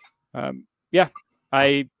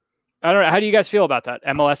 I don't know. How do you guys feel about that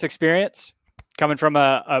MLS experience coming from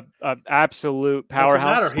a absolute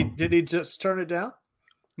powerhouse? What's the matter? Did he just turn it down?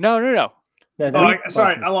 No. No,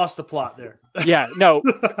 Sorry, I lost the plot there. Yeah, no.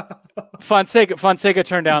 Fonseca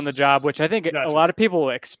turned down the job, which I think a Gotcha. lot of people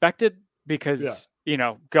expected because,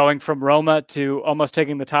 going from Roma to almost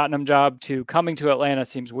taking the Tottenham job to coming to Atlanta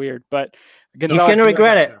seems weird. But he's going to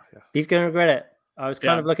regret it. Yeah. He's going to regret it. I was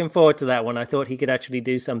kind of looking forward to that one. I thought he could actually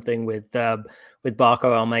do something with Barco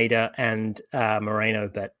Almeida and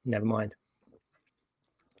Moreno, but never mind.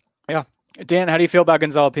 Yeah. Dan, how do you feel about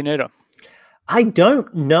Gonzalo Pineda? I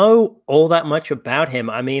don't know all that much about him.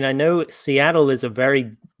 I mean, I know Seattle is a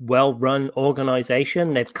very well-run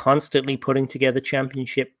organization. They're constantly putting together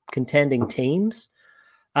championship contending teams.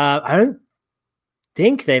 I don't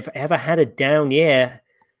think they've ever had a down year.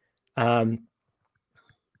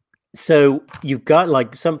 So you've got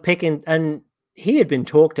like some picking, and he had been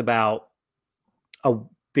talked about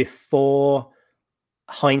before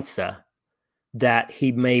Heinze that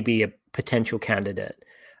he may be a potential candidate.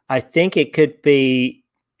 I think it could be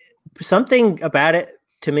something about it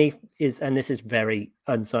to me is, and this is very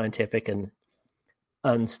unscientific and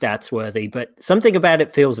unstats worthy, but something about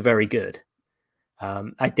it feels very good.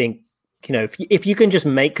 I think, if you can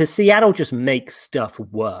just because Seattle just makes stuff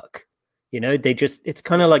work. It's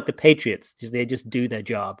kind of like the Patriots. They just do their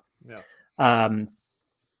job. Yeah.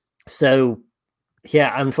 So,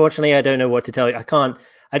 unfortunately, I don't know what to tell you. I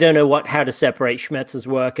don't know how to separate Schmetz's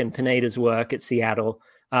work and Pineda's work at Seattle.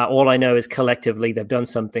 All I know is collectively they've done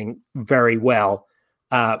something very well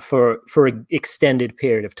for an extended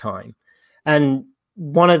period of time. And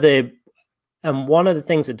one of the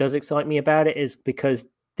things that does excite me about it is because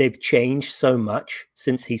they've changed so much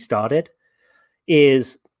since he started.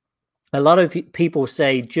 Is a lot of people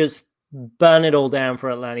say just burn it all down for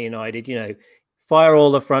Atlanta United, fire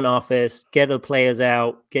all the front office, get the players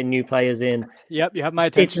out, get new players in. Yep, you have my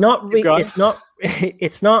attention.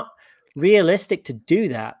 It's not realistic to do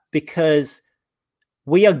that because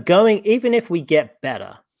we are going, even if we get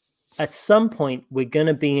better, at some point we're going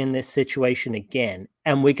to be in this situation again,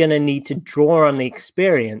 and we're going to need to draw on the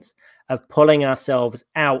experience of pulling ourselves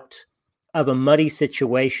out of a muddy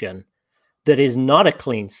situation that is not a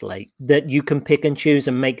clean slate, that you can pick and choose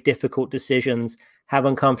and make difficult decisions, have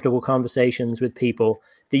uncomfortable conversations with people,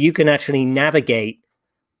 that you can actually navigate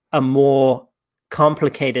a more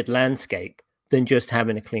complicated landscape than just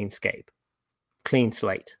having a clean slate.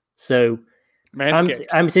 So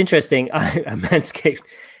it's interesting. Manscaped.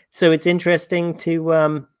 So it's interesting to,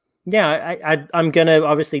 I'm going to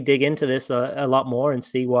obviously dig into this a lot more and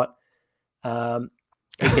see what we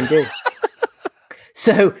can do.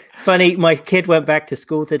 So funny, my kid went back to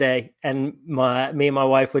school today, and me and my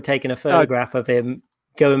wife were taking a photograph of him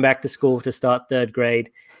going back to school to start third grade.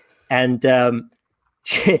 And I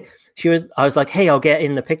was like, hey, I'll get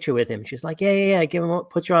in the picture with him. She's like, yeah, give him,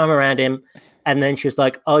 put your arm around him. And then she was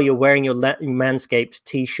like, oh, you're wearing your Manscaped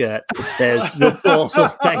t-shirt. It says, your balls will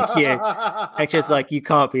thank you. And she's like, you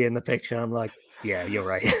can't be in the picture. I'm like, yeah, you're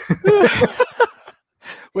right.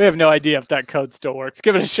 We have no idea if that code still works.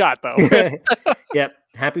 Give it a shot, though. Yep.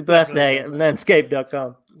 Happy birthday at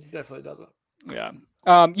manscaped.com. Definitely doesn't. Yeah.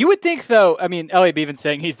 You would think, though, I mean, Elliot Bevan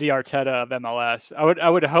saying he's the Arteta of MLS. I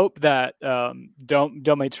would hope that Dome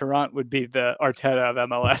Tarrant would be the Arteta of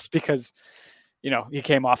MLS because, he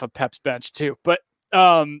came off of Pep's bench, too. But,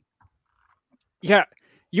 you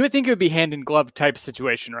would think it would be hand-in-glove type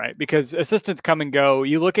situation, right? Because assistants come and go.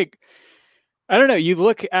 You look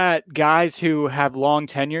at guys who have long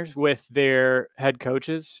tenures with their head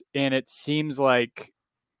coaches, and it seems like,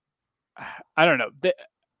 I don't know,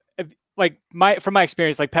 from my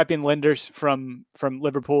experience, like Pepe and Linders from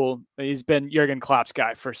Liverpool, he's been Jurgen Klopp's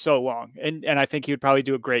guy for so long, and I think he would probably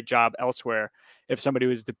do a great job elsewhere if somebody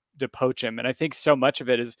was to poach him. And I think so much of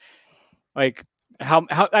it is like how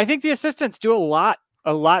I think the assistants do a lot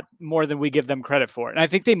more than we give them credit for. And I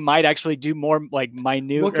think they might actually do more like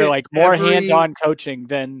minute or like more hands-on coaching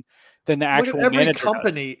than the actual every manager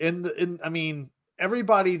company does. I mean,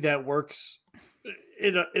 everybody that works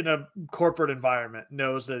in a corporate environment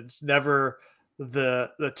knows that it's never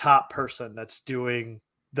the top person that's doing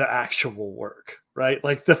the actual work, right?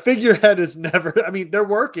 Like the figurehead is never, I mean, they're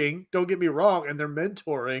working, don't get me wrong, and they're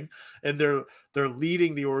mentoring and they're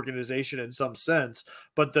leading the organization in some sense,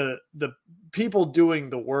 but the people doing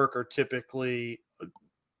the work are typically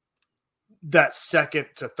that second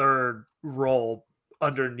to third role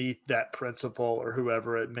underneath that principal or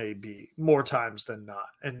whoever it may be, more times than not.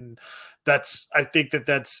 And I think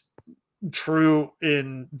that's true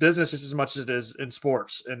in business just as much as it is in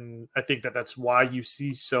sports. And I think that's why you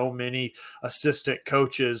see so many assistant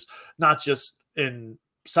coaches, not just in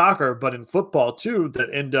soccer, but in football too,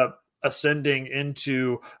 that end up ascending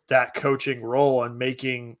into that coaching role and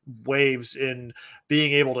making waves in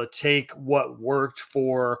being able to take what worked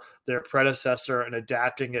for their predecessor and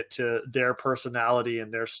adapting it to their personality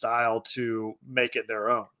and their style to make it their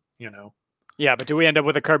own, Yeah, but do we end up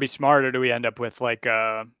with a Kirby Smart, or do we end up with like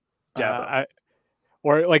Dabo.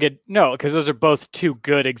 or like no, because those are both two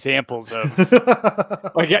good examples of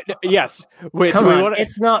like yes. Wait, Come do we on, wanna-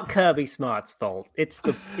 it's not Kirby Smart's fault. It's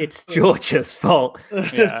Georgia's fault.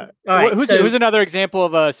 Yeah. All right, who's another example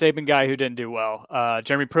of a Saban guy who didn't do well?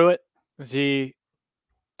 Jeremy Pruitt, was he,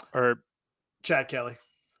 or Chad Kelly.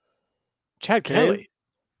 Chad Kelly,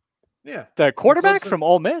 Yeah. the quarterback Clemson. from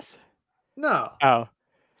Ole Miss? No. Oh,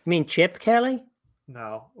 You mean Chip Kelly?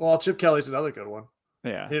 No. Well, Chip Kelly's another good one.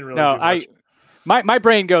 yeah. He didn't really No, do much. my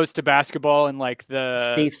brain goes to basketball and like the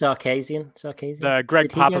Steve Sarkisian? the Greg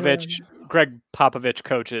Did he go Popovich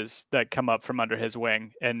coaches that come up from under his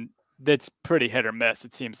wing, and it's pretty hit or miss,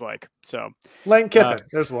 it seems like. So Lane Kiffin.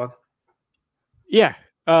 There's one. yeah,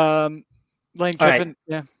 Lane All right. Kiffin.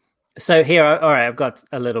 Yeah, So here, all right, I've got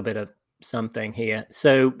a little bit of something here.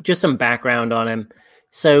 So just some background on him.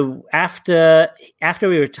 So after he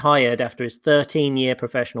retired, after his 13-year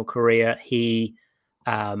professional career, he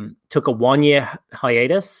took a 1-year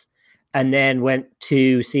hiatus and then went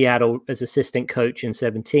to Seattle as assistant coach in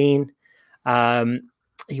 2017.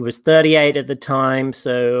 He was 38 at the time,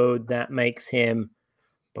 so that makes him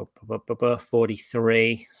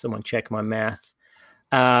 43. Someone check my math.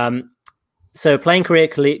 So playing career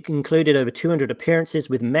included over 200 appearances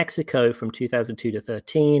with Mexico from 2002 to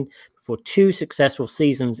 13 for 2 successful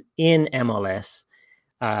seasons in MLS.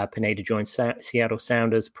 Pineda joined Seattle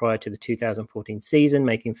Sounders prior to the 2014 season,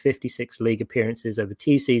 making 56 league appearances over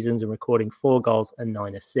 2 seasons and recording 4 goals and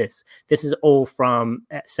 9 assists. This is all from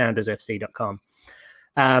SoundersFC.com.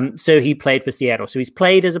 So he played for Seattle. So he's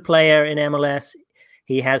played as a player in MLS.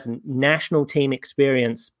 He has national team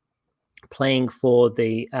experience playing for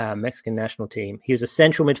the Mexican national team. He was a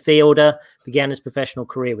central midfielder, began his professional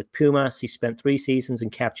career with Pumas. He spent 3 seasons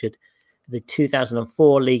and captured the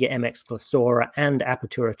 2004 Liga MX Clausura and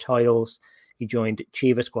Apertura titles. He joined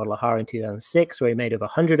Chivas Guadalajara in 2006, where he made over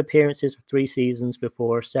 100 appearances for 3 seasons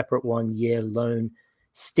before separate 1-year loan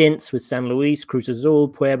stints with San Luis, Cruz Azul,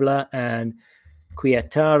 Puebla, and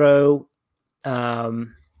Querétaro.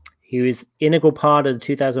 He was integral part of the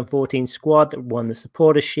 2014 squad that won the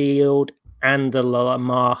Supporter Shield and the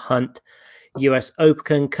Lamar Hunt US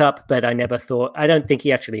Open Cup, but I don't think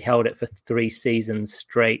he actually held it for 3 seasons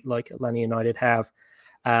straight like Atlanta United have.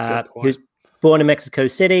 He was born in Mexico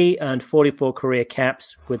City, earned 44 career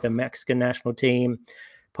caps with the Mexican national team,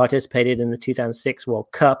 participated in the 2006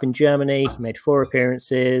 World Cup in Germany. He made 4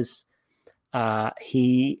 appearances.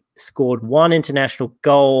 He scored 1 international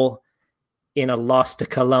goal in a loss to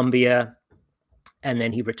Colombia, and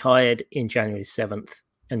then he retired in January 7th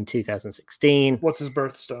in 2016. What's his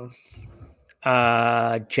birthstone?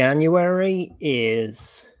 January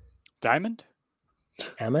is Diamond.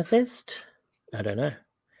 Amethyst. I don't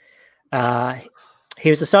know. He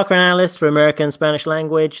was a soccer analyst for American and Spanish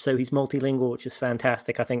language, so he's multilingual, which is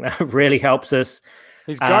fantastic. I think that really helps us.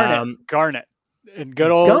 He's Garnet, and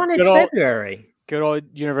good old February. Good old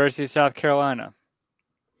University of South Carolina.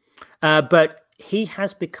 But he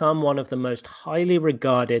has become one of the most highly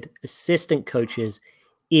regarded assistant coaches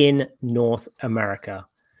in North America.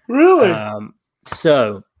 Really?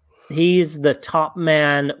 So he's the top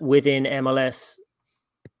man within MLS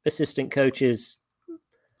assistant coaches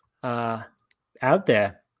out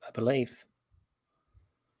there, I believe.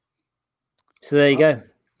 So there you go.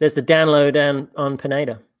 There's the download on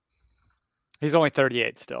Pineda. He's only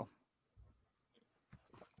 38 still.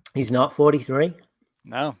 He's not 43.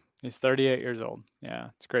 No, he's 38 years old. Yeah,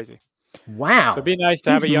 it's crazy. Wow. So it'd be nice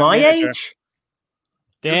to have a He's young my manager. age?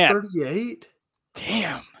 Damn. 38?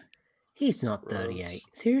 Damn. He's not 38.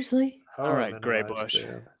 Seriously? How All do I right, Gray minimize Bush.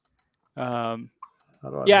 Dan? Yeah, How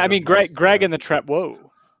do I mean, minimize Greg Dan? in the trap.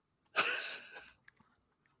 Whoa.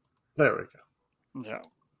 There we go. Yeah.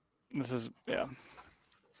 This is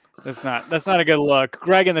That's not a good look.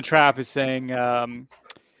 Greg in the trap is saying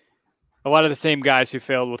a lot of the same guys who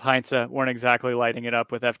failed with Heinze weren't exactly lighting it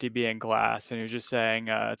up with FDB and Glass, and he was just saying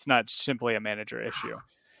it's not simply a manager issue.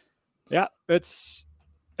 Yeah,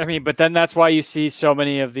 but then that's why you see so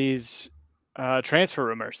many of these transfer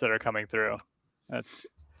rumors that are coming through. That's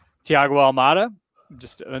Thiago Almada,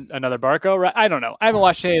 just another Barco, right? I don't know. I haven't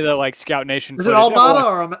watched any of the Scout Nation. Is it footage. Almada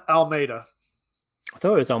or Almeida? I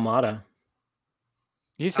thought it was Almada.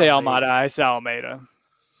 You say Almeida. Almada, I say Almeida.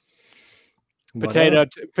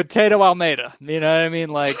 Potato Almeida. You know what I mean?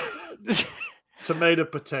 Tomato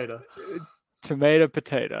potato. Tomato,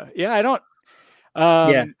 potato. Yeah, I don't.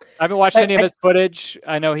 Yeah. I haven't watched any of his footage.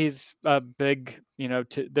 I know he's a big,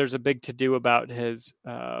 there's a big to do about his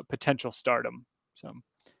potential stardom. So,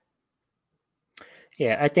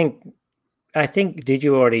 yeah, I think. Did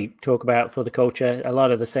you already talk about for the culture? A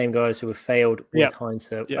lot of the same guys who have failed with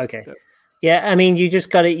hindsight. Yeah, okay. Yeah, I mean, you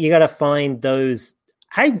gotta find those.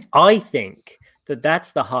 I think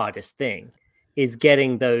that's the hardest thing is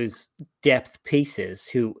getting those depth pieces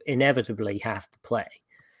who inevitably have to play.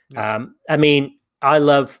 Yeah. I mean, I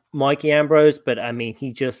love Mikey Ambrose, but I mean,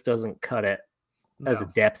 he just doesn't cut it as a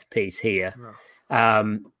depth piece here.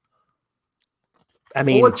 No. I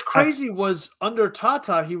mean, what's crazy was under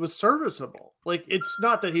Tata, he was serviceable. Like, it's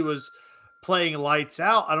not that he was playing lights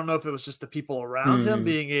out. I don't know if it was just the people around him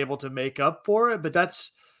being able to make up for it, but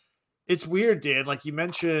it's weird, Dan. Like you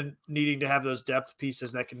mentioned, needing to have those depth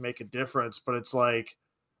pieces that can make a difference, but it's like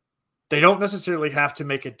they don't necessarily have to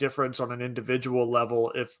make a difference on an individual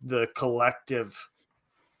level if the collective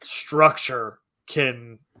structure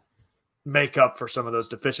can make up for some of those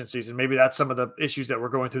deficiencies. And maybe that's some of the issues that we're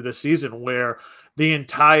going through this season where the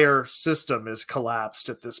entire system is collapsed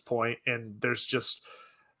at this point, and there's just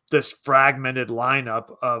this fragmented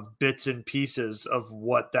lineup of bits and pieces of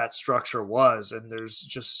what that structure was. And there's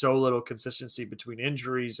just so little consistency between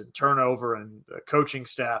injuries and turnover and the coaching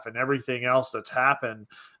staff and everything else that's happened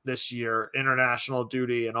this year, international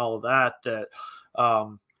duty and all of that,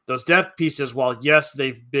 those depth pieces, while yes,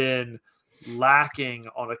 they've been lacking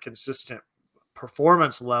on a consistent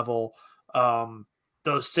performance level,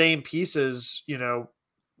 those same pieces,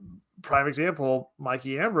 prime example,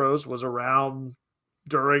 Mikey Ambrose was around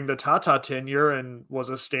during the Tata tenure and was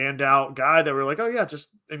a standout guy that we're like, oh yeah,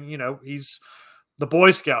 he's the Boy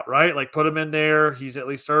Scout, right? Like put him in there. He's at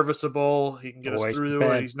least serviceable. He can get us through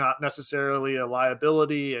it. He's not necessarily a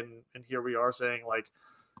liability. And here we are saying like,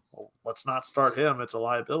 well, let's not start him. It's a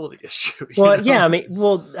liability issue. Well, yeah, I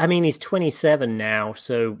mean, he's 27 now.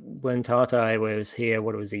 So when Tata was here,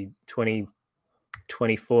 what was he,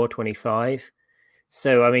 24, 25?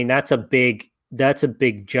 So, I mean, that's a big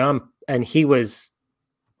jump. And he was,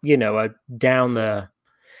 down the,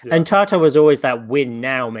 and Tata was always that win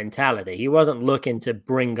now mentality. He wasn't looking to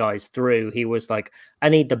bring guys through. He was like, I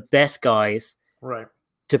need the best guys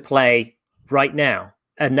to play right now.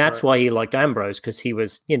 And that's why he liked Ambrose, because he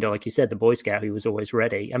was, like you said, the Boy Scout, he was always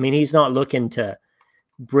ready. I mean, he's not looking to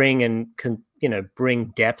bring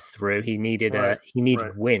depth through. He needed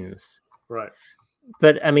wins. Right.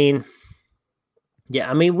 But I mean,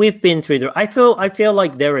 we've been through I feel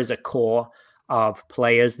like there is a core of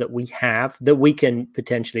players that we have that we can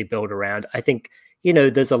potentially build around. I think,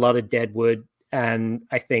 there's a lot of deadwood, and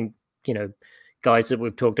I think, guys that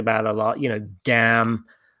we've talked about a lot, Dam,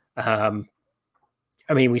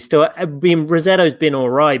 Rossetto's been all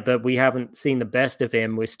right, but we haven't seen the best of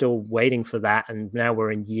him. We're still waiting for that, and now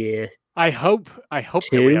we're in year. I hope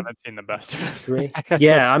that we haven't seen the best of him. 3.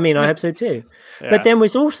 Yeah, I hope so too. Yeah. But then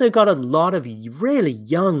we've also got a lot of really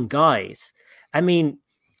young guys. I mean,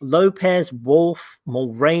 Lopez, Wolf,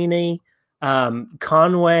 Mulroney,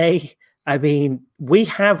 Conway. I mean, we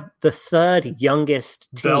have the third youngest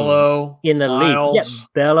team Bello, in the Miles. league. Yeah,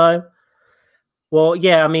 Bello. Well,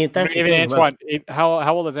 yeah, I mean, that's even Antoine.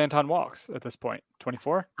 How old is Anton Walks at this point?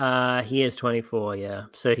 24. He is 24. Yeah,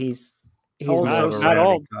 so he's not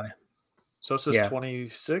old. Guy. Sosa's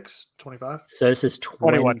 26, 25. Sosa's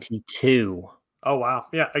 22. Oh wow,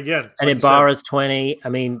 yeah. Again, and like Ibarra's 20. I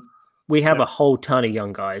mean, we have a whole ton of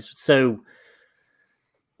young guys. So,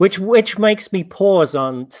 which makes me pause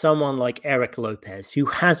on someone like Eric Lopez, who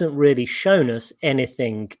hasn't really shown us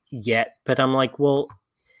anything yet. But I'm like, well,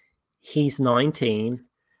 he's 19.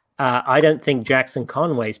 I don't think Jackson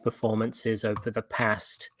Conway's performances over the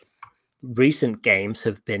past recent games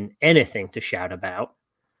have been anything to shout about.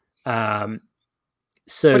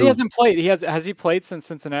 So, but he hasn't played. Has he played since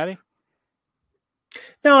Cincinnati?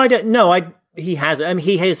 No, I don't know. He has. I mean,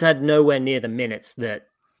 he has had nowhere near the minutes that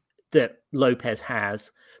Lopez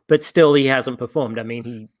has, but still, he hasn't performed. I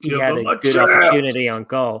mean, he had a good opportunity on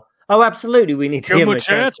goal. Oh, absolutely. We need to give him a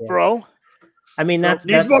chance, bro. I mean, that's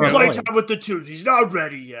needs more playtime with the twos. He's not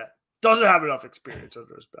ready yet. Doesn't have enough experience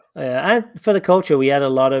under his belt. And for the culture, we had a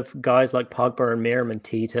lot of guys like Pogba and Miram and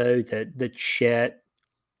Tito that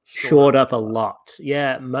shored up a lot.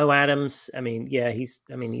 Yeah, Mo Adams. I mean, he's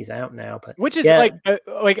out now, but which is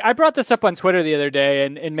like I brought this up on Twitter the other day,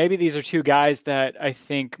 and maybe these are two guys that I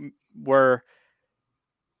think were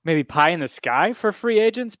maybe pie in the sky for free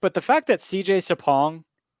agents, but the fact that CJ Sapong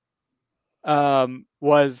and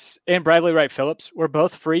Bradley Wright Phillips were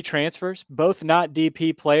both free transfers, both not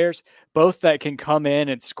DP players, both that can come in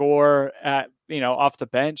and score at off the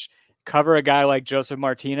bench. cover a guy like Joseph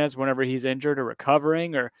Martinez whenever he's injured or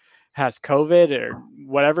recovering or has COVID or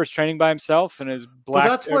whatever's training by himself and is But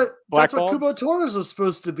that's what Kubo Torres was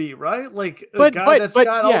supposed to be, right? Like a guy that's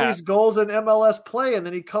got all these goals in MLS play, and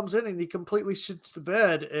then he comes in and he completely shits the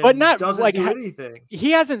bed and doesn't do anything.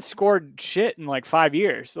 He hasn't scored shit in like 5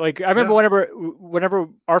 years. Like I remember whenever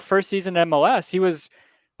our first season in MLS, he was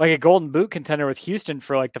like a Golden Boot contender with Houston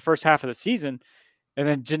for like the first half of the season. And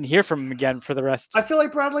then didn't hear from him again for the rest. I feel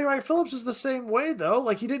like Bradley Wright Phillips is the same way, though.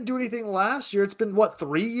 Like, he didn't do anything last year. It's been,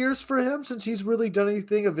 3 years for him since he's really done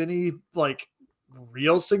anything of any, like,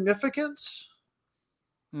 real significance?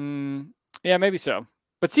 Yeah, maybe so.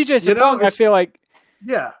 But CJ Sapong, I feel like...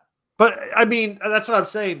 Yeah. But, I mean, that's what I'm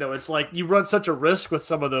saying, though. It's like you run such a risk with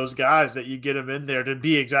some of those guys that you get them in there to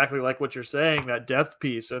be exactly like what you're saying, that depth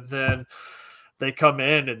piece. And then they come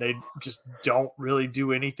in and they just don't really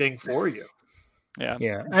do anything for you.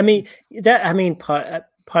 Yeah. I mean, part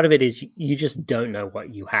of it is you just don't know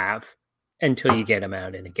what you have until you get them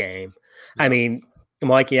out in a game. I mean,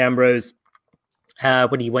 Mikey Ambrose,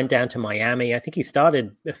 when he went down to Miami, I think he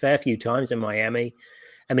started a fair few times in Miami.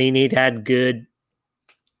 I mean, he'd had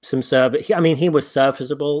some service. I mean, he was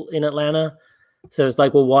serviceable in Atlanta. So it's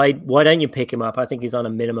like, well, why don't you pick him up? I think he's on a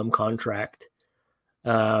minimum contract.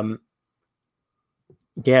 Yeah,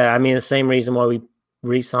 I mean, the same reason why we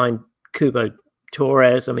re-signed Kubo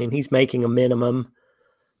Torres. I mean, he's making a minimum,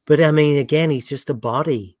 but I mean, again, he's just a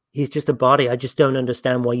body. I just don't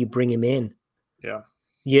understand why you bring him in. Yeah,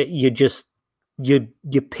 you're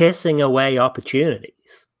pissing away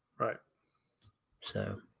opportunities, right?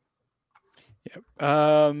 So,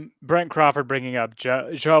 yeah. Brent Crawford bringing up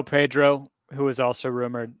João Pedro, who was also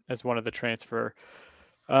rumored as one of the transfer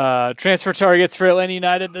targets for Atlanta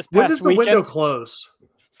United this past weekend. When does the window close?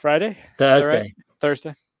 Friday, Thursday. Right?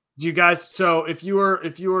 Thursday. You guys, so if you were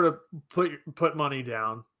to put money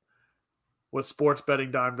down with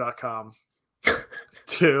sportsbettingdime.com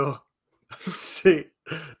to see,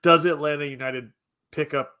 does Atlanta United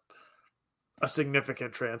pick up a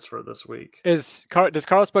significant transfer this week? Does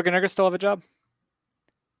Carlos Bocanegra still have a job?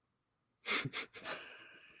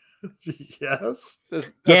 Yes.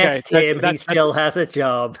 Yes, Tim. He still has a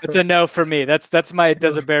job. It's a no for me. That's my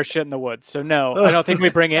does a bear shit in the woods. So no, I don't think we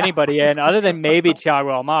bring anybody in other than maybe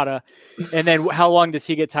Thiago Almada. And then how long does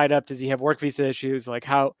he get tied up? Does he have work visa issues? Like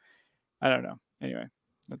how? I don't know. Anyway,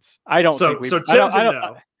 I don't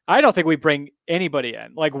think we bring anybody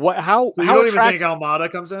in. Like what? How? So you how don't even think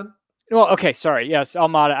Almada comes in? Well, okay, sorry. Yes,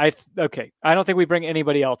 Almada. I don't think we bring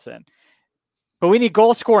anybody else in. But we need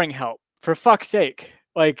goal scoring help for fuck's sake.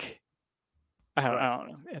 Like, I don't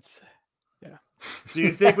know. It's, yeah. Do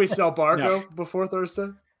you think we sell Barco before Thursday?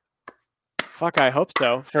 Fuck, I hope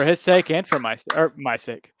so. For his sake and for my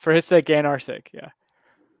sake. For his sake and our sake,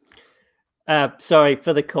 yeah. Sorry,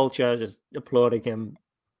 for the culture, I was just applauding him.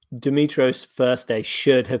 Dimitros' first day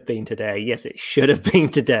should have been today. Yes, it should have been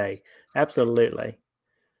today. Absolutely.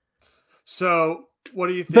 So, what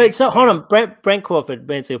do you think? But so, hold on. Brent Crawford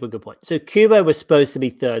makes up a good point. So, Kubo was supposed to be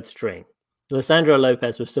third string. Lissandro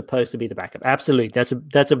Lopez was supposed to be the backup. Absolutely.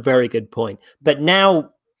 That's a very good point. But now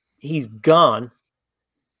he's gone,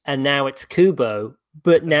 and now it's Kubo.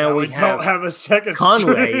 But now we don't have a second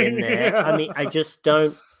Conway string. In there. Yeah. I mean, I just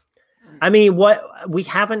don't. I mean, we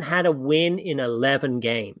haven't had a win in 11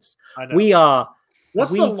 games. I know.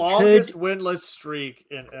 What's the longest winless streak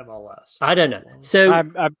in MLS? I don't know. So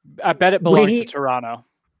I bet it belongs to Toronto.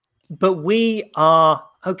 But we are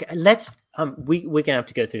okay. Let's. We're gonna have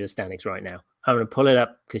to go through the standings right now. I'm gonna pull it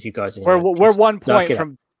up because you guys are. We're 1 point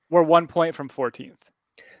from. We're 1 point from 14th.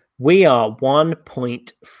 We are 1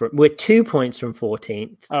 point from. We're 2 points from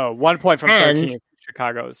 14th. Oh, 1 point from 13th.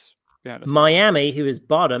 Chicago's. Yeah, Miami, who is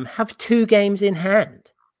bottom, have 2 games in hand,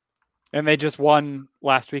 and they just won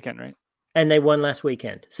last weekend, right? And they won last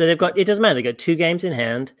weekend, so they've got. It doesn't matter. They got 2 games in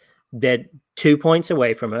hand. They're 2 points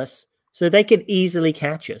away from us, so they could easily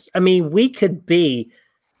catch us. I mean, we could be.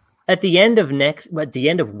 At the end of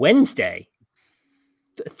Wednesday,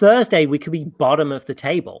 Thursday, we could be bottom of the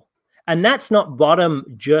table. And that's not bottom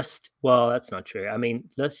just, well, that's not true. I mean,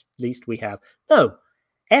 at least we have. No,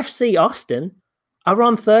 FC Austin are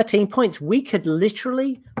on 13 points. We could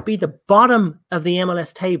literally be the bottom of the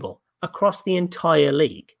MLS table across the entire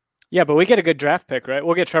league. Yeah, but we get a good draft pick, right?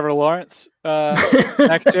 We'll get Trevor Lawrence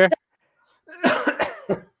next year.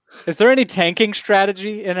 Is there any tanking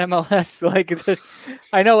strategy in MLS? Like,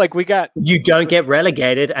 I know, like we got. You don't get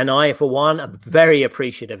relegated, and I, for one, am very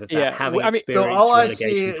appreciative of that. Having experienced so all relegation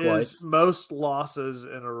I see twice. is most losses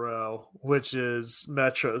in a row, which is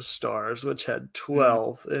Metro Stars, which had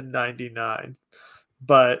 12 in '99,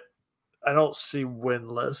 but I don't see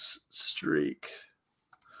winless streak.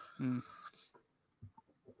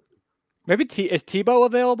 Maybe is Tebow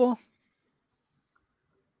available?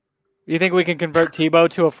 You think we can convert Tebow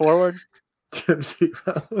to a forward? Tim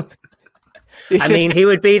Tebow. I mean, he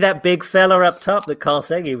would be that big fella up top that Carl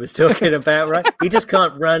Segi was talking about, right? He just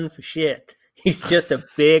can't run for shit. He's just a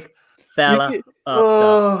big fella up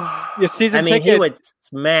top. Your season I mean, ticket. he would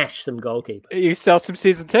smash some goalkeepers. You sell some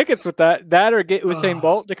season tickets with that, or get Usain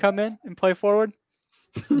Bolt to come in and play forward.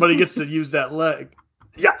 But he gets to use that leg.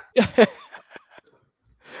 Yeah.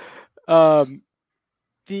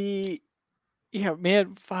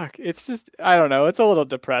 Man, fuck. It's just, I don't know. It's a little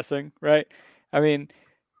depressing, right? I mean,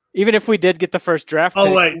 even if we did get the first draft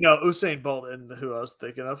pick, Wait, no, Usain Bolt and who I was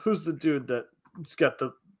thinking of. Who's the dude that's got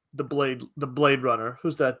the Blade Runner?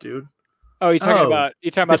 Who's that dude? Oh, you're talking about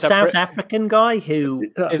the South African guy who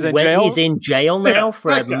is in jail? He's in jail now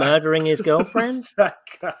for murdering his girlfriend. That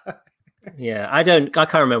guy. Yeah, I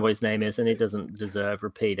can't remember what his name is, and he doesn't deserve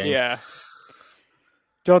repeating. Yeah.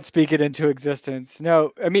 Don't speak it into existence.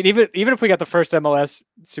 No, I mean, even if we got the first MLS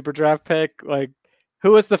Super Draft pick, like,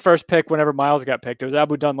 who was the first pick whenever Miles got picked? It was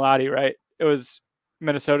Abu Dunladi, right? It was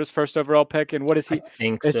Minnesota's first overall pick. And what is he? I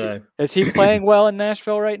think so. Is he playing well in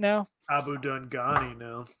Nashville right now? Abu Dungani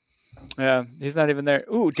now. Yeah, he's not even there.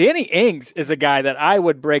 Ooh, Danny Ings is a guy that I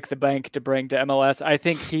would break the bank to bring to MLS. I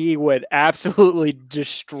think he would absolutely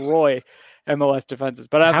destroy MLS defenses.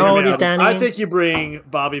 But how old is Danny? I think you bring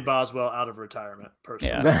Bobby Boswell out of retirement,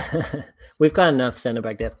 personally. Yeah. We've got enough center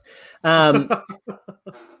back depth. I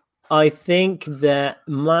think that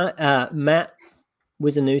Matt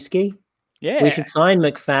Wisniewski, we should sign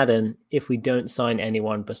McFadden if we don't sign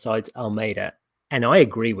anyone besides Almeida. And I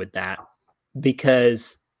agree with that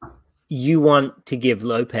because you want to give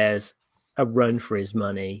Lopez a run for his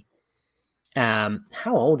money. How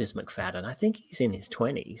old is McFadden? I think he's in his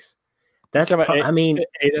 20s. That's Aiden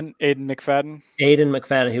McFadden. Aiden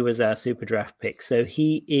McFadden, who was our super draft pick. So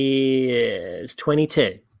he is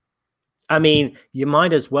 22. I mean, you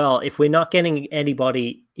might as well, if we're not getting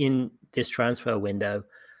anybody in this transfer window,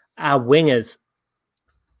 our wingers,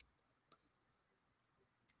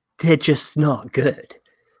 they're just not good.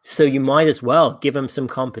 So you might as well give them some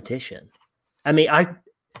competition. I mean,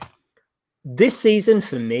 this season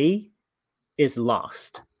for me is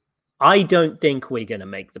lost. I don't think we're going to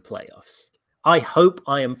make the playoffs. I hope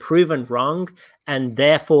I am proven wrong, and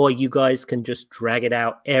therefore you guys can just drag it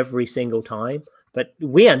out every single time. But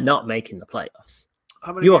we are not making the playoffs.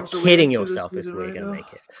 You are kidding yourself if we're going to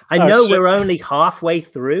make it. I know we're only halfway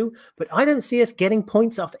through, but I don't see us getting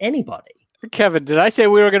points off anybody. Kevin, did I say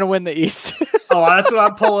we were going to win the East? That's what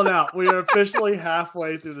I'm pulling out. We are officially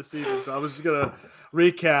halfway through the season, so I was just going to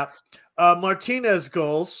recap. Martinez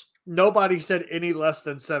goals. Nobody said any less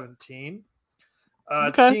than 17.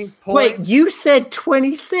 Okay. Team points. Wait, you said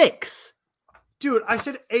 26. Dude, I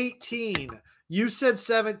said 18. You said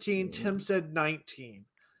 17. Tim said 19.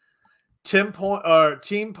 Team points.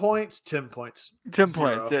 Tim points. 10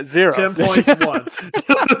 0. points. Yeah, 0. 10 points.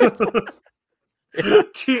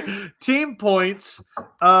 1. Team points.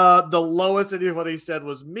 The lowest anybody said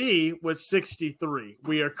was me with 63.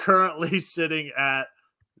 We are currently sitting at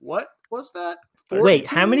what was that? 14? Wait,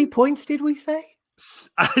 how many points did we say?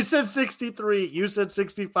 I said 63. You said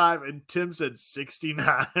 65, and Tim said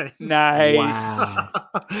 69. Nice. Wow.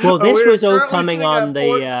 Well, this was all coming on the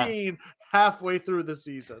 14 halfway through the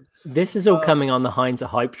season. This is all coming on the Heinz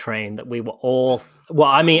hype train that we were all. Well,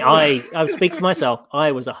 I mean, I speak for myself.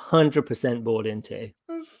 I was 100% bought into.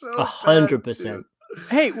 100%.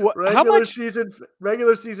 Hey, how much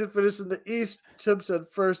regular season finished in the East? Tim said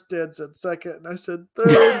first, Dan said second, and I said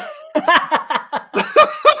third.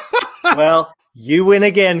 Well, you win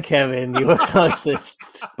again, Kevin. You were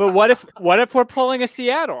closest. But what if we're pulling a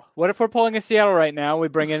Seattle? What if we're pulling a Seattle right now? We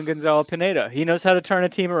bring in Gonzalo Pineda. He knows how to turn a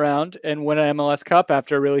team around and win an MLS Cup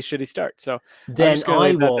after a really shitty start. So then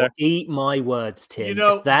I will eat my words, Tim.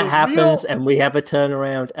 If that happens and we have a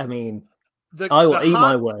turnaround, I mean, I will eat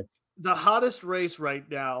my words. The hottest race right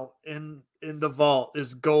now in the vault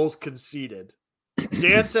is goals conceded.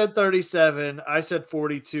 Dan said 37. I said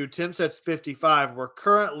 42. Tim said 55. We're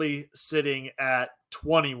currently sitting at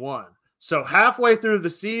 21. So halfway through the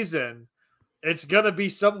season, it's going to be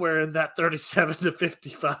somewhere in that 37 to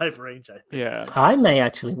 55 range, I think. Yeah. I may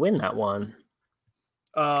actually win that one.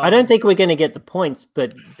 I don't think we're going to get the points,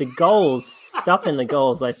 but the goals, stopping the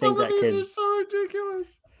goals, I think that could. Are so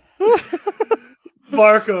ridiculous.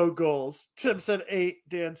 Marco goals. Tim said 8.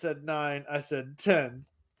 Dan said 9. I said 10.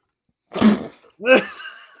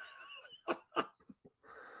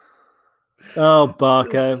 Oh,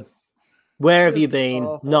 Barco. Where have you Just been?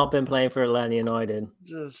 awful. Not been playing for Atlanta United.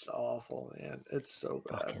 Just awful, man. It's so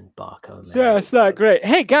bad. Fucking Barco, man. Yeah, it's not great.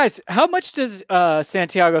 Hey guys, how much does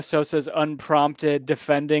Santiago Sosa's unprompted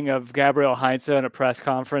defending of Gabriel Heinze in a press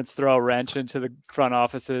conference throw a wrench into the front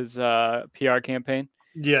office's PR campaign?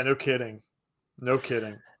 Yeah, no kidding. No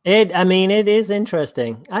kidding. It is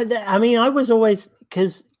interesting. I mean, I was always,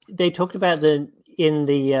 because they talked about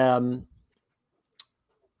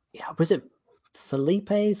was it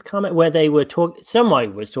Felipe's comment where they were somebody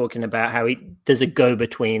was talking about how there's a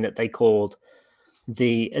go-between that they called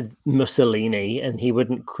the Mussolini, and he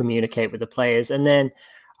wouldn't communicate with the players. And then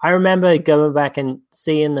I remember going back and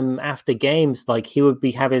seeing them after games, like he would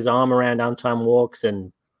have his arm around Anton Walks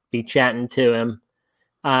and be chatting to him.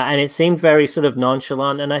 And it seemed very sort of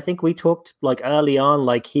nonchalant. And I think we talked like early on,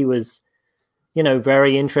 like he was,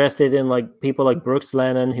 very interested in like people like Brooks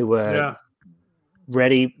Lennon who were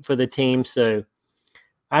ready for the team. So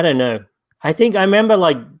I don't know. I think I remember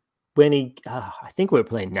like when I think we were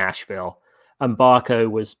playing Nashville and Barco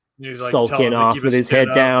was He was, like, sulking telling him to off keep with his head head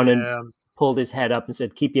up, down yeah. and pulled his head up and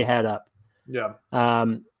said, "Keep your head up." Yeah.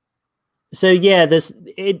 So yeah,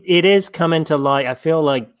 it is coming to light. I feel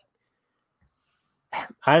like,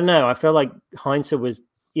 I don't know. I feel like Heinze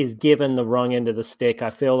is given the wrong end of the stick. I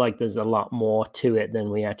feel like there's a lot more to it than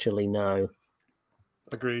we actually know.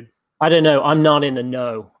 Agreed. I don't know. I'm not in the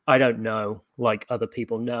know. I don't know like other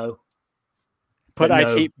people know.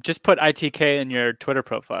 Just put ITK in your Twitter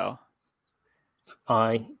profile.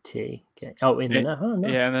 ITK. Oh, in the know. Oh, no.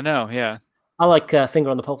 Yeah, in the know. Yeah. I like finger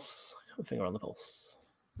on the pulse. Finger on the pulse.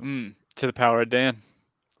 To the power of Dan.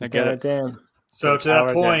 I get it. Dan. So to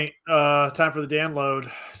that point, time for the Dan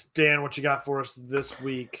load. Dan, what you got for us this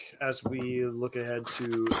week as we look ahead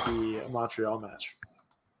to the Montreal match?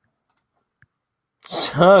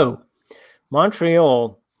 So,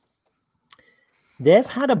 Montreal, they've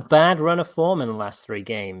had a bad run of form in the last 3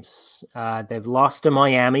 games. They've lost to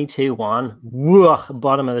Miami 2-1,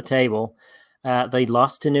 bottom of the table. They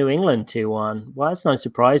lost to New England 2-1. Well, that's no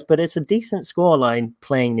surprise, but it's a decent scoreline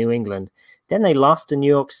playing New England. Then they lost to New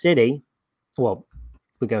York City. Well,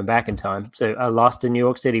 we're going back in time. So lost to New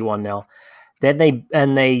York City 1-0. Then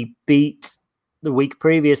they beat, the week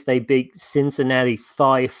previous, they beat Cincinnati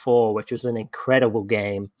 5-4, which was an incredible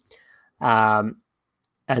game. And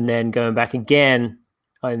then going back again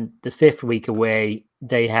on the 5th week away,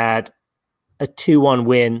 they had a 2-1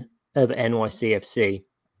 win of NYCFC.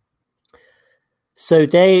 So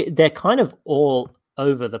they're kind of all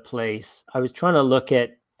over the place. I was trying to look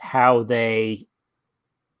at how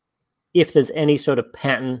if there's any sort of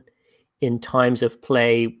pattern in times of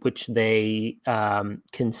play which they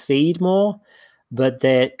concede more, but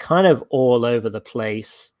they're kind of all over the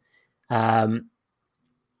place.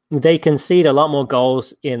 They concede a lot more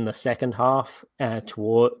goals in the second half. In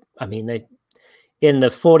the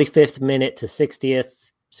 45th minute to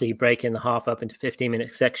 60th, so you break in the half up into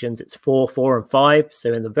 15-minute sections, it's 4, 4, and 5.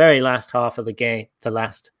 So in the very last half of the game, the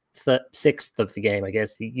last sixth of the game, I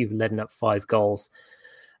guess, you've led up 5 goals.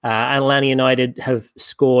 Atlanta United have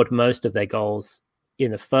scored most of their goals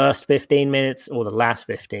in the first 15 minutes or the last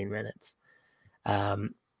 15 minutes.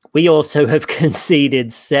 We also have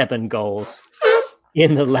conceded 7 goals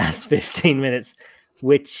in the last 15 minutes,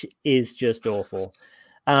 which is just awful.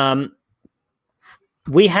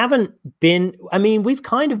 We've kind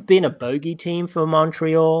of been a bogey team for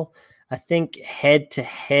Montreal. I think head to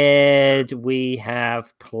head, we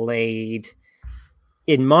have played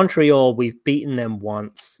in Montreal. We've beaten them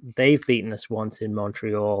once. They've beaten us once in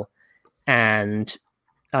Montreal. And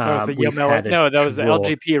that was the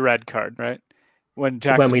LGP red card, right? When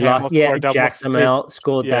we lost, Jackson Hamel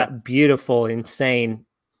scored that beautiful, insane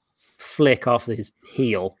flick off his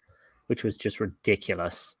heel, which was just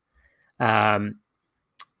ridiculous.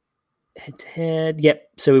 Head-to-head, yep.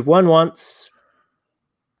 So we've won once.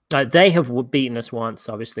 They have beaten us once,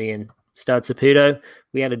 obviously, in Stade Saputo.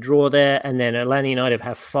 We had a draw there, and then Atlanta United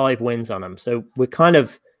have 5 wins on them. So we're kind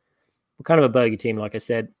of a bogey team, like I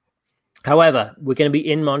said. However, we're going to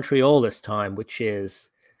be in Montreal this time, which is...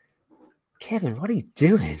 Kevin, what are you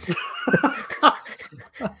doing?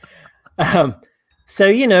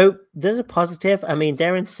 So, there's a positive. I mean,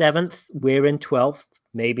 they're in 7th. We're in 12th,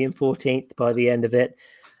 maybe in 14th by the end of it.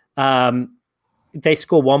 They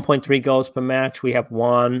score 1.3 goals per match. We have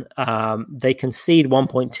 1. They concede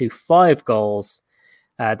 1.25 goals.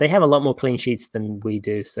 They have a lot more clean sheets than we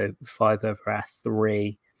do, so 5 over our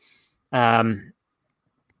 3.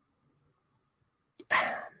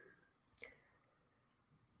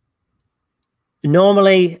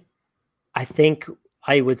 Normally, I think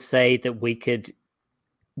I would say that we could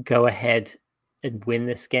go ahead and win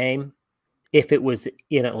this game if it was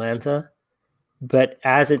in Atlanta. But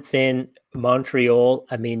as it's in Montreal,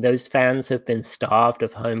 I mean, those fans have been starved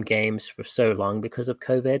of home games for so long because of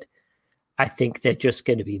COVID. I think they're just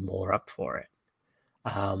going to be more up for it.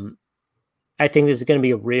 I think this is going to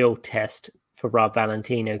be a real test for Rob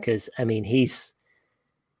Valentino because, I mean, he's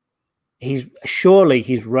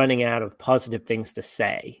running out of positive things to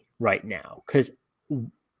say right now because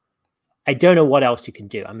I don't know what else you can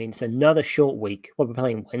do. I mean, it's another short week. What, we're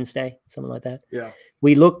playing Wednesday, something like that. Yeah.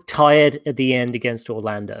 We looked tired at the end against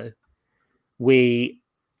Orlando. We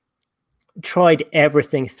tried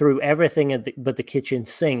everything, threw everything but the kitchen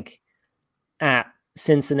sink at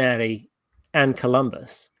Cincinnati and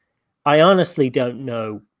Columbus. I honestly don't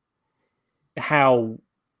know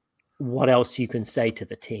what else you can say to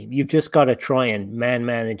the team. You've just got to try and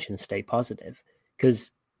manage and stay positive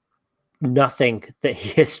because nothing that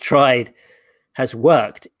he has tried has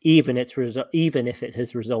worked, even if it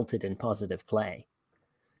has resulted in positive play.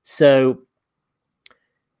 So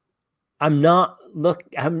I'm not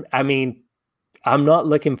looking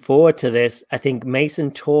forward to this. I think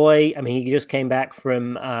Mason Toy, I mean, he just came back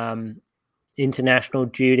from international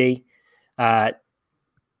duty. That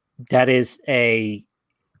is a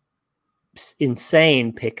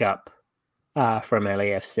insane pickup from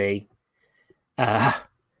LAFC.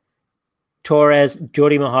 Torres,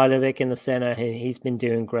 Jordi Mihailovic in the center, he's been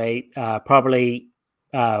doing great. Probably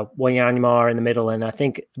Wanyama in the middle, and I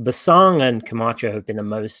think Basang and Camacho have been the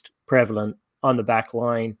most prevalent on the back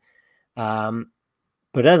line. But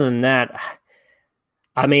other than that,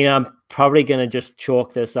 I mean, I'm probably going to just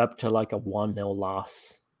chalk this up to like a 1-0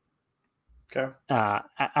 loss. Okay. I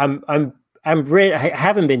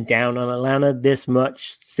haven't been down on Atlanta this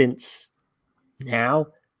much since now,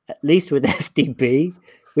 at least with FDB.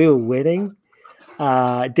 We were winning.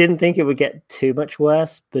 Didn't think it would get too much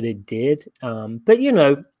worse, but it did. But you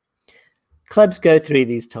know, clubs go through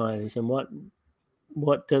these times, and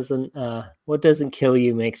what doesn't kill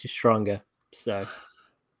you makes you stronger. So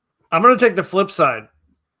I'm going to take the flip side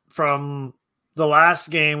from the last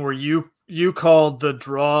game where you called the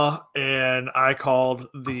draw and I called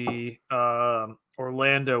the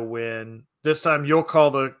Orlando win. This time you'll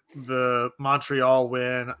call the Montreal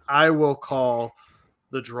win. I will call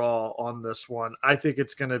the draw on this one. I think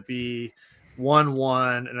it's going to be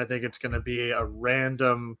 1-1, and I think it's going to be a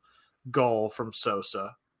random goal from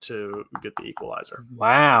Sosa to get the equalizer.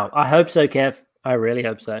 Wow. I hope so, Kev. I really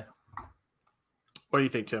hope so. What do you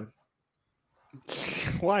think, Tim?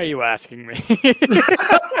 Why are you asking me?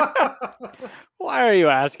 Why are you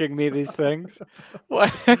asking me these things? What?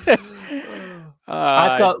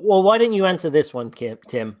 Why don't you answer this one,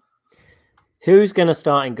 Tim? Who's going to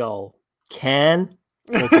start in goal? Can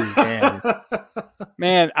or Zan?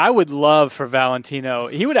 Man, I would love for Valentino.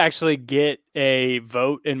 He would actually get a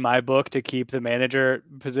vote in my book to keep the manager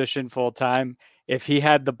position full time if he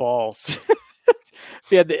had the balls.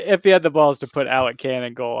 if he had the balls to put Alec Can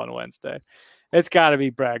in goal on Wednesday. It's got to be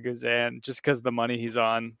Brad Guzan just because of the money he's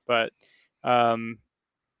on. But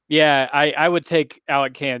yeah, I would take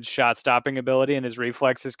Alec Can's shot stopping ability and his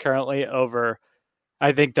reflexes currently over.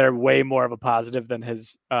 I think they're way more of a positive than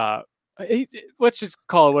his. Let's just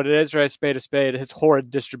call it what it is, right? Spade a spade. His horrid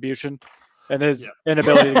distribution and his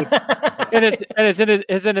inability to get,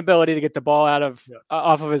 his inability to get the ball out of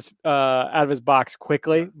off of his out of his box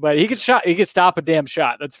quickly. But he could stop a damn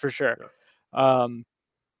shot. That's for sure.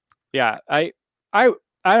 Yeah, I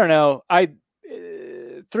don't know.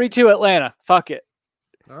 3-2 Atlanta. Fuck it.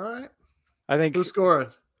 All right. I think. Who's scoring?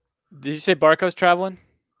 Did you say Barco's traveling?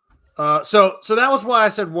 So that was why I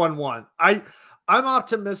said 1-1. I'm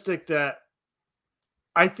optimistic that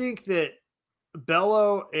I think that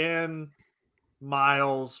Bello and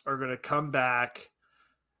Miles are going to come back.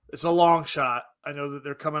 It's a long shot. I know that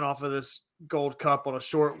they're coming off of this Gold Cup on a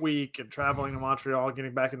short week and traveling to Montreal,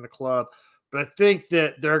 getting back in the club. But I think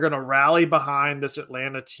that they're going to rally behind this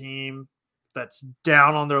Atlanta team that's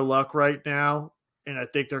down on their luck right now. And I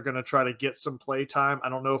think they're going to try to get some play time. I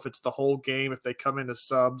don't know if it's the whole game, if they come into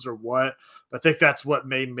subs or what. But I think that's what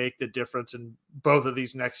may make the difference in both of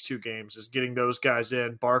these next two games is getting those guys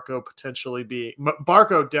in. Barco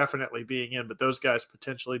definitely being in, but those guys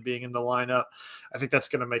potentially being in the lineup. I think that's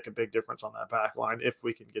going to make a big difference on that back line if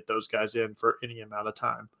we can get those guys in for any amount of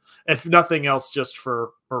time. If nothing else, just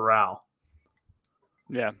for morale.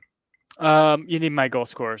 Yeah. You need my goal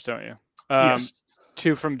scorers, don't you? Yes.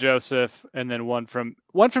 2 from Joseph, and then one from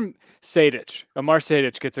Sejdic. Amar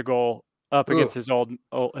Sejdic gets a goal up against his old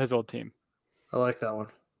team. I like that one.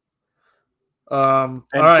 And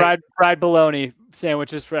all right. fried bologna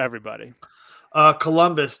sandwiches for everybody.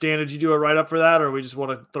 Columbus, Dan, did you do a write-up for that, or we just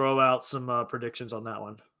want to throw out some predictions on that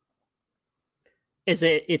one?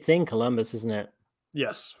 It's in Columbus, isn't it?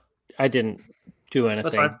 Yes. I didn't do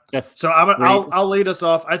anything. That's fine. So I'll lead us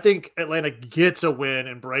off. I think Atlanta gets a win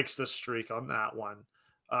and breaks the streak on that one.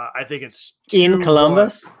 I think it's in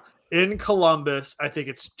Columbus. In Columbus, I think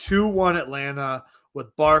it's 2-1 Atlanta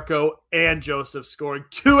with Barco and Joseph scoring.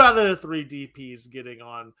 2 out of the 3 DPs getting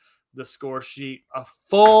on the score sheet. A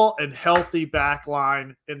full and healthy back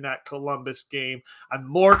line in that Columbus game. I'm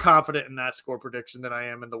more confident in that score prediction than I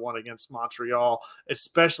am in the one against Montreal,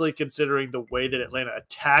 especially considering the way that Atlanta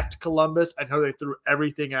attacked Columbus. I know they threw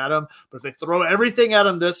everything at them, but if they throw everything at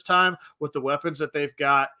them this time with the weapons that they've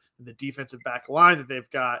got and the defensive back line that they've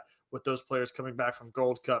got with those players coming back from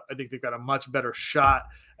Gold Cup, I think they've got a much better shot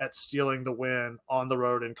at stealing the win on the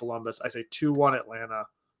road in Columbus. I say 2-1 Atlanta,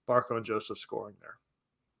 Barco and Joseph scoring there.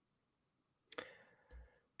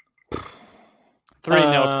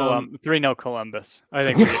 3-0 Columbus. I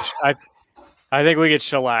think we get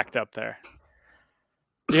shellacked up there.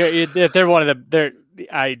 Yeah, they're one of the.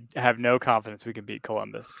 I have no confidence we can beat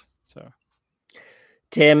Columbus. So,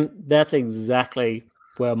 Tim, that's exactly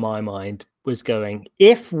where my mind was going.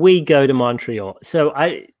 If we go to Montreal,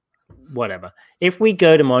 if we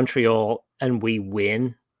go to Montreal and we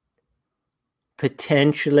win,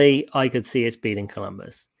 potentially I could see us beating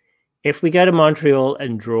Columbus. If we go to Montreal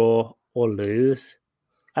and draw or lose,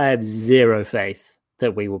 I have zero faith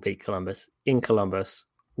that we will beat Columbus in Columbus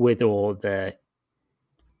with all the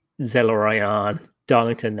Zelarayan,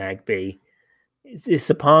 Darlington, Nagbe. Is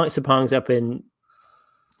Sapong's up in...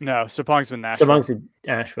 No, Sapong's been Nashville. Sapong's in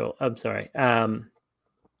Nashville. I'm sorry. Yeah,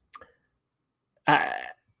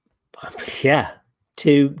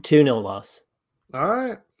 2-0 loss. All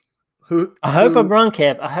right. I hope I'm wrong,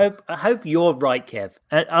 Kev. I hope you're right, Kev.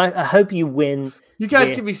 And I hope you win. You guys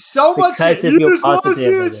give me so much. You just want to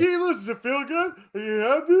see the team lose. Does it feel good? Are you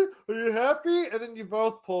happy? Are you happy? And then you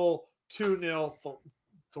both pull 2-0,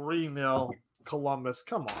 3-0 Columbus.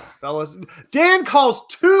 Come on, fellas. Dan calls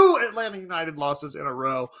 2 Atlanta United losses in a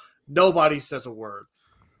row. Nobody says a word.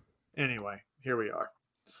 Anyway, here we are.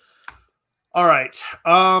 All right.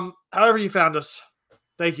 However you found us,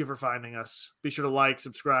 thank you for finding us. Be sure to like,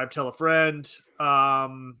 subscribe, tell a friend.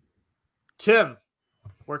 Tim,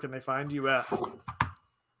 where can they find you at?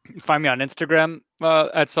 Find me on Instagram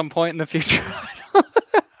at some point in the future.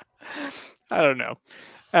 I don't know.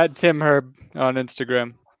 At Tim Herb on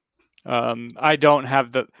Instagram. I don't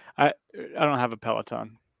have I don't have a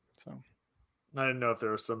Peloton, so I didn't know if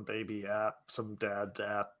there was some baby app, some dad's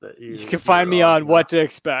app that you can find me on What to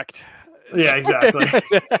Expect. Yeah, exactly.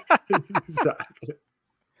 Exactly.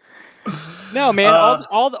 No, man,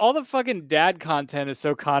 all the fucking dad content is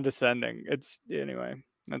so condescending. It's anyway.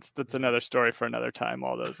 That's another story for another time.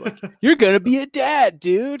 All those like, you're gonna be a dad,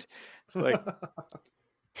 dude. It's like,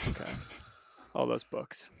 okay, all those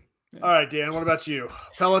books. Yeah. All right, Dan. What about you?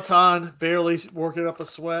 Peloton, barely working up a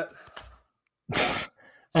sweat.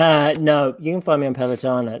 No, you can find me on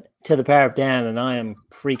Peloton at To the Power of Dan, and I am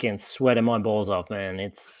freaking sweating my balls off, man.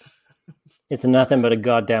 It's nothing but a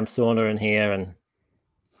goddamn sauna in here, and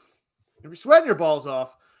if you're sweating your balls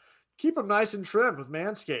off, keep them nice and trimmed with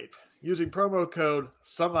Manscaped using promo code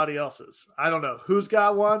somebody else's. I don't know who's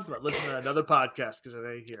got one, but listen to another podcast because it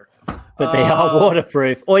ain't here. But they are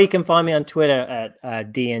waterproof. Or you can find me on Twitter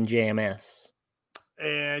at DNJMS.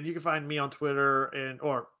 And you can find me on Twitter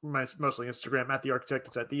or mostly Instagram at The Architect.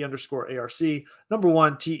 It's at @the_ARC. Number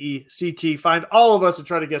 1 TECT. Find all of us and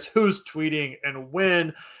try to guess who's tweeting and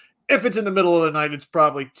when. If it's in the middle of the night, it's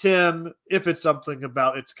probably Tim. If it's something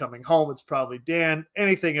about it's coming home, it's probably Dan.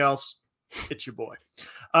 Anything else, it's your boy.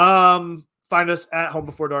 Find us at Home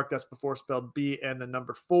Before Dark. That's before spelled B and the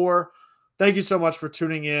number 4. Thank you so much for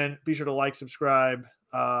tuning in. Be sure to like, subscribe,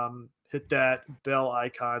 hit that bell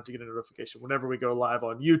icon to get a notification whenever we go live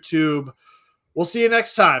on YouTube. We'll see you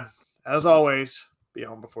next time. As always, be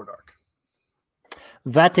home before dark.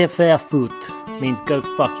 Va te faire foot means go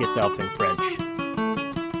fuck yourself in French.